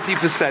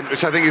 20%,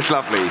 which I think is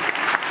lovely.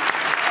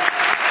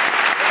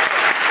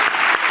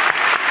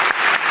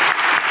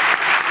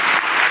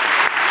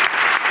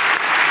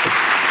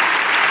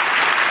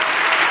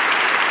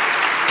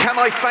 Can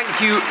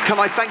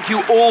I thank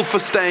you all for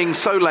staying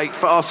so late,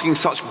 for asking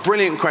such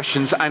brilliant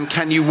questions, and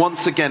can you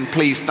once again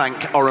please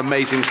thank our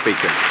amazing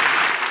speakers.